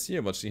 Let's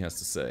hear what she has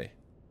to say.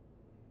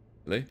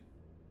 Really?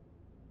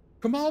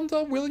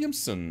 Commander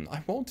Williamson,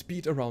 I won't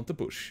beat around the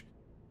bush.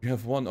 You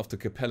have one of the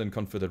Capellan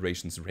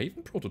Confederation's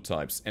Raven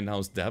prototypes, and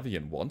House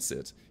Davian wants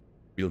it.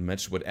 We'll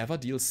match whatever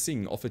deal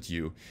Singh offered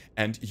you,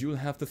 and you'll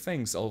have the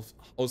thanks of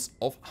House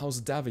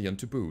Davian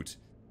to boot.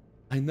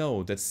 I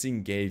know that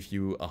Singh gave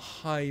you a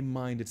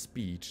high-minded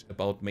speech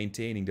about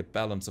maintaining the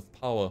balance of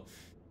power.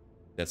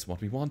 That's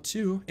what we want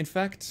too. In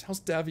fact,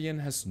 House Davian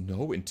has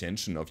no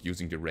intention of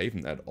using the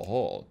Raven at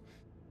all.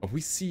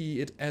 We see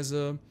it as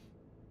a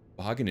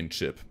bargaining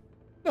chip.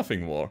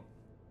 Nothing more.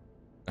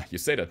 You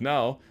say that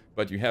now,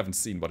 but you haven't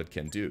seen what it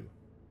can do.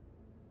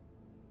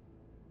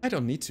 I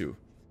don't need to.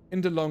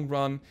 In the long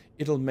run,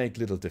 it'll make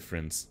little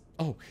difference.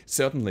 Oh,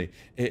 certainly,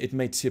 it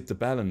may tip the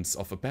balance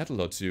of a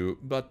battle or two,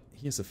 but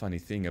here's a funny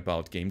thing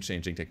about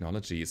game-changing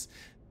technologies.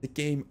 The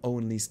game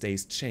only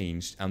stays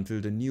changed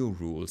until the new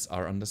rules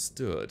are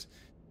understood.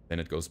 Then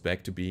it goes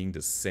back to being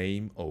the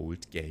same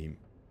old game.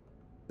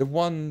 The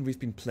one we've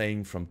been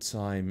playing from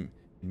time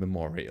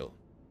immemorial.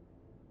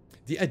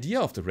 The idea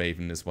of the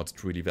Raven is what's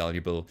truly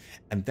valuable,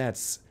 and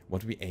that's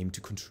what we aim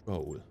to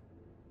control.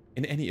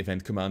 In any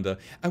event, Commander,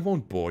 I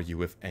won't bore you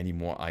with any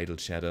more idle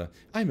chatter.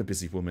 I'm a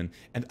busy woman,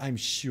 and I'm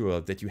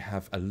sure that you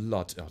have a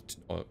lot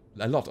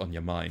on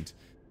your mind.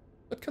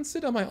 But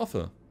consider my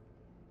offer.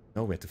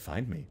 Know where to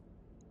find me.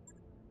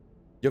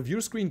 Your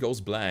view screen goes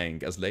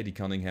blank as Lady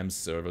Cunningham's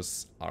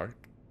severs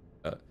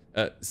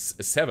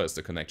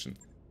the connection.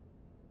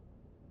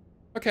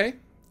 Okay,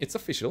 it's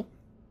official.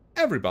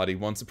 Everybody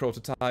wants a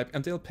prototype,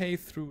 and they'll pay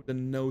through the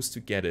nose to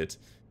get it.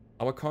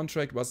 Our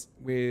contract was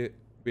with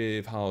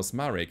House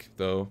Marek,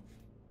 though.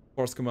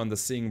 Force Commander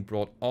Singh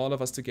brought all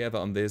of us together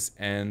on this,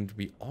 and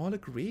we all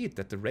agreed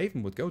that the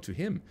Raven would go to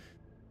him.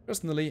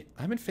 Personally,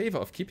 I'm in favor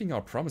of keeping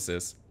our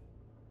promises.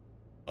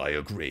 I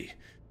agree,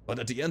 but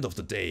at the end of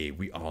the day,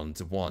 we aren't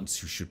the ones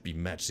who should be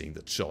matching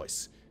the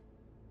choice.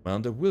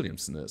 Commander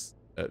Williamson is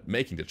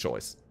making the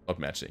choice, not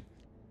matching.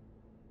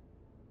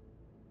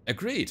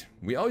 Agreed.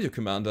 We owe you,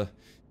 Commander.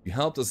 You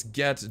helped us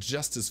get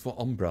justice for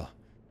Umbra,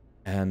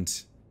 and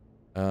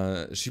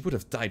she would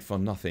have died for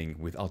nothing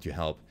without your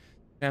help.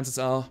 Chances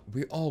are,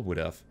 we all would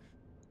have.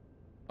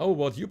 How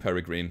about you,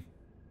 Peregrine?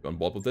 You on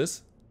board with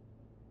this?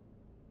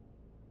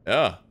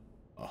 Yeah.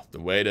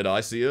 The way that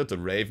I see it, the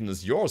Raven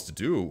is yours to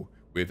do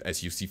with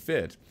as you see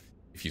fit.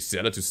 If you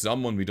sell it to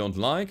someone we don't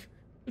like,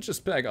 we'll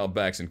just pack our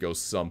bags and go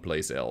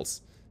someplace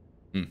else.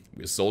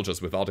 We're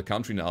soldiers without a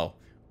country now.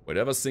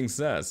 Whatever Singh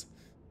says.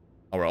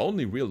 Our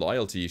only real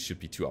loyalty should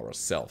be to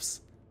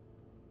ourselves.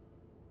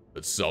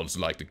 That sounds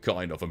like the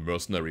kind of a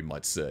mercenary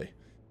might say.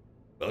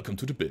 Welcome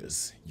to the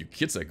biz. You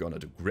kids are gonna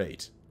do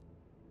great.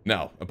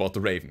 Now, about the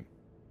Raven.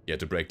 You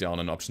had to break down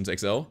on options,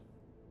 XL?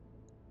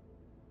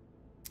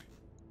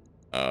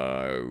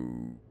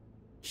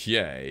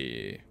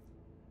 Okay.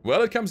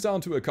 Well, it comes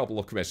down to a couple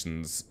of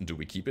questions. Do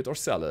we keep it or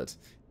sell it?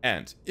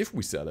 And if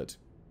we sell it,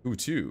 who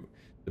to?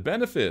 The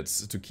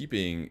benefits to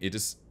keeping it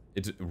is...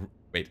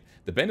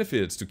 The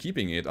benefits to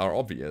keeping it are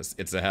obvious.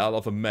 It's a hell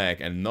of a mech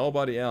and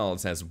nobody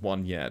else has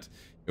one yet.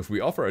 If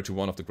we offer it to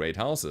one of the great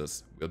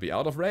houses, we'll be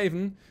out of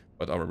Raven,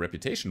 but our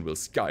reputation will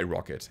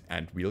skyrocket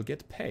and we'll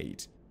get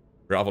paid.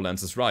 Bravo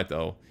Lance is right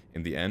though.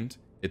 In the end,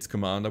 it's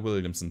Commander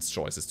Williamson's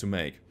choices to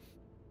make.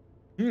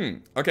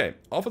 Okay.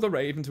 Offer the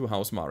Raven to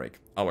House Marek.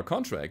 Our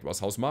contract was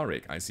House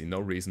Marek. I see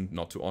no reason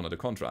not to honor the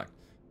contract.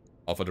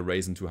 Offer the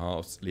Raven to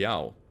House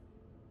Liao.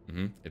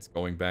 It's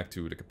going back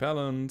to the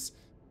Capellans.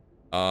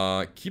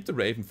 Keep the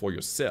Raven for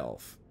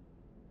yourself.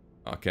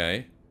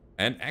 Okay.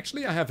 And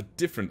actually I have a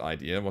different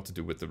idea what to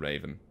do with the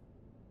Raven.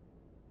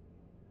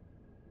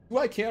 Do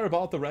I care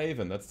about the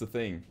Raven? That's the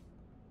thing.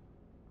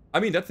 I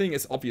mean, that thing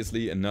is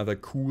obviously another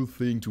cool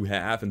thing to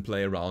have and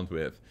play around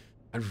with.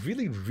 I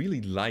really,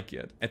 really like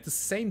it. At the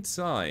same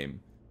time,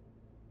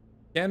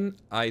 can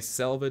I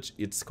salvage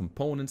its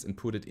components and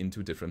put it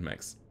into different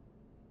mechs?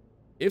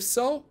 If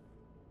so,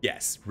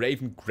 yes,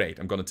 Raven, great.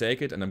 I'm gonna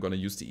take it and I'm gonna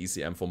use the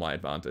ECM for my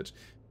advantage.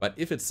 But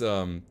if it's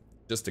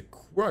just a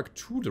quirk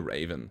to the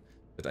Raven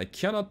that I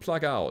cannot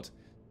plug out,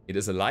 it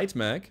is a light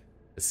mech,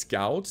 a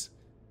scout,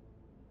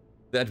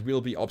 that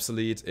will be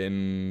obsolete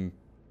in,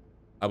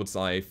 I would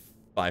say,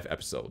 5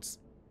 episodes.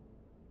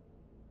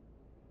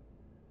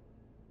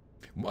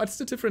 What's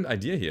the different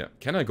idea here?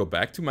 Can I go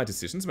back to my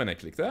decisions when I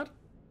click that?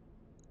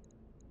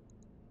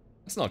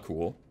 That's not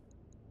cool.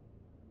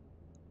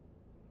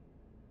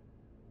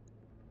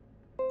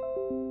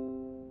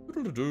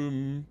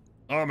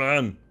 Oh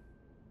man.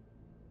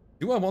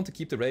 Do I want to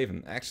keep the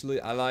Raven?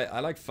 Actually, I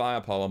like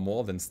firepower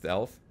more than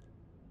stealth.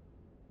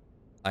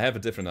 I have a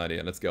different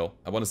idea. Let's go.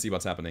 I want to see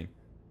what's happening.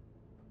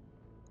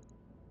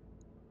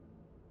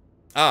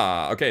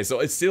 Ah, okay, so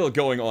it's still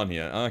going on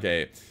here.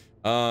 Okay.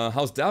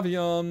 How's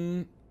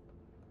Davion?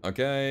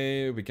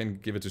 Okay, we can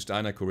give it to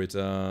Steiner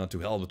Kurita. To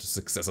hell with the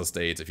successor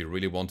states if you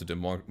really want to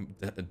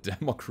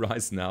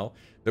democratize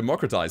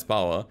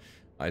power.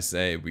 I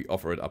say we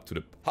offer it up to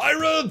the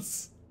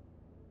pirates!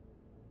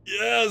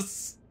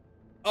 Yes!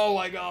 Oh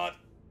my god.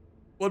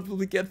 What will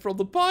we get from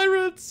the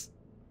pirates?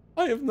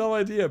 I have no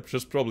idea.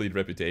 Just probably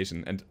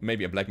reputation and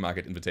maybe a black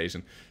market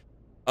invitation.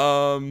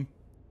 God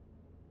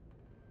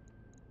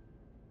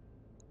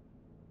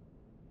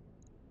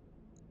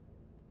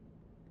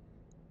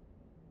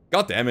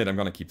damn it, I'm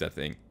gonna keep that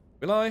thing.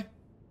 Will I?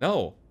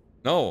 No.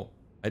 No.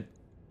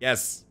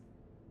 Yes.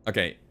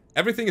 Okay.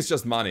 Everything is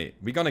just money.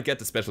 We're gonna get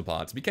the special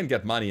parts. We can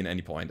get money in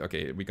any point.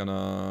 Okay, we're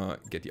gonna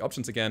get the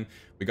options again.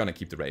 We're gonna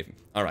keep the Raven.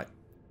 Alright.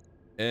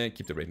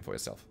 Keep the Raven for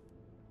yourself.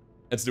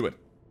 Let's do it.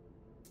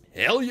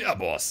 Hell yeah,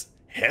 boss.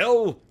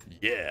 Hell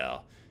yeah.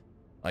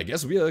 I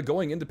guess we are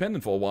going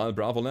independent for a while,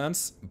 Bravo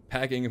Lance.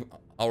 Packing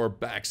our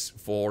bags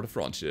for the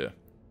frontier.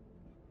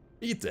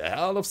 Beat the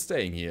hell of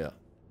staying here.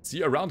 See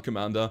you around,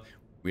 Commander.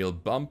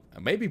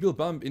 Maybe we'll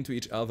bump into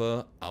each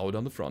other out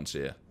on the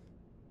frontier.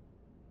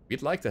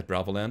 We'd like that,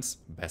 Bravo Lance.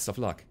 Best of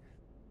luck.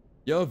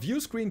 Your view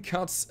screen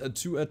cuts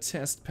to a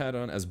test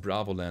pattern as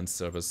Bravo Lance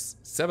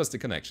severs the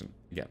connection.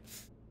 Again.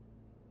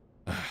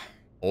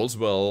 All's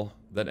well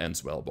that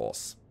ends well,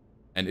 boss.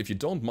 And if you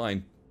don't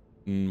mind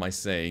my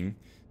saying,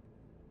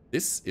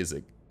 this is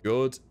a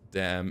good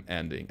damn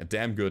ending. A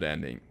damn good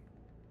ending.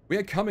 We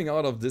are coming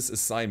out of this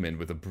assignment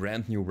with a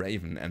brand new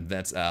Raven, and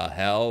that's a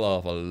hell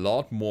of a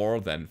lot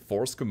more than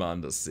Force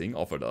Commander Singh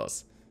offered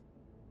us.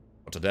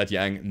 Dr. That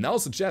Yang now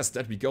suggests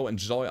that we go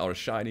enjoy our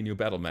shiny new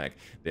battle mech.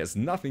 There's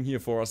nothing here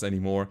for us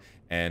anymore,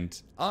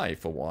 and I,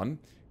 for one,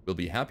 will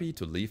be happy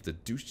to leave the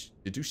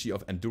Duchy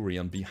of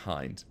Andurian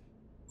behind.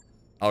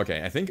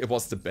 Okay, I think it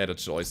was the better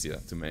choice here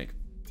to make.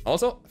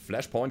 Also,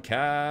 Flashpoint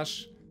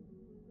cash.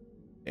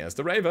 Here's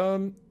the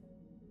Raven.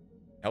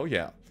 Hell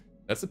yeah.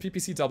 That's a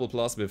PPC double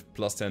plus with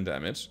plus 10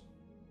 damage.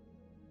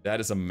 That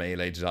is a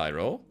melee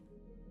gyro.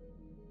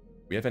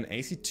 We have an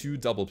AC2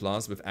 double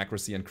plus with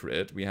accuracy and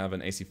crit. We have an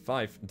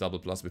AC5 double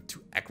plus with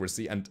 2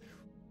 accuracy and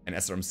an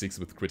SRM6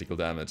 with critical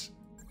damage.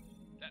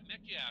 That mech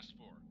you asked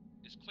for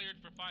is cleared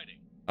for fighting.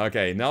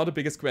 Okay, now the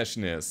biggest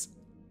question is...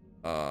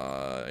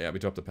 yeah, we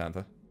dropped the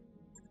Panther.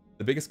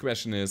 The biggest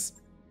question is,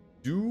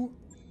 do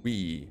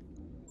we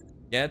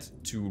get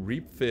to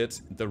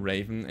refit the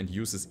Raven and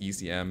use his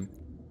ECM?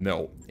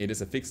 No, it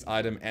is a fixed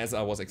item as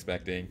I was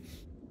expecting.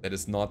 That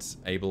is not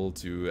able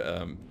to,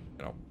 you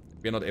know,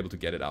 we're not able to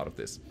get it out of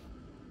this.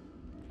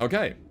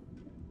 Okay.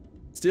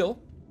 Still,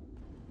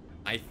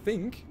 I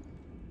think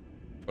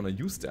I'm gonna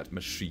use that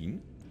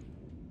machine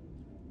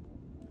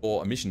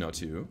for a mission or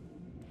two.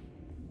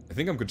 I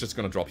think I'm just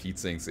gonna drop heat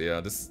sinks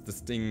here. This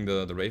thing,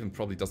 the Raven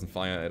probably doesn't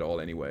fire at all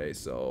anyway,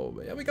 so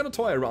yeah, we're gonna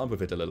toy around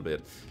with it a little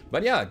bit.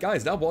 But yeah,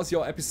 guys, that was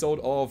your episode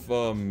of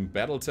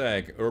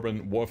Battletech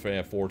Urban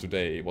Warfare for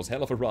today. It was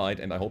hell of a ride,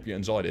 and I hope you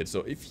enjoyed it. So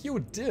if you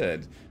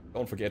did,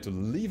 don't forget to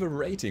leave a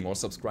rating or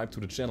subscribe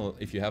to the channel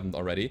if you haven't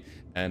already,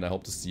 and I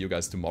hope to see you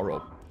guys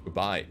tomorrow.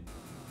 Goodbye.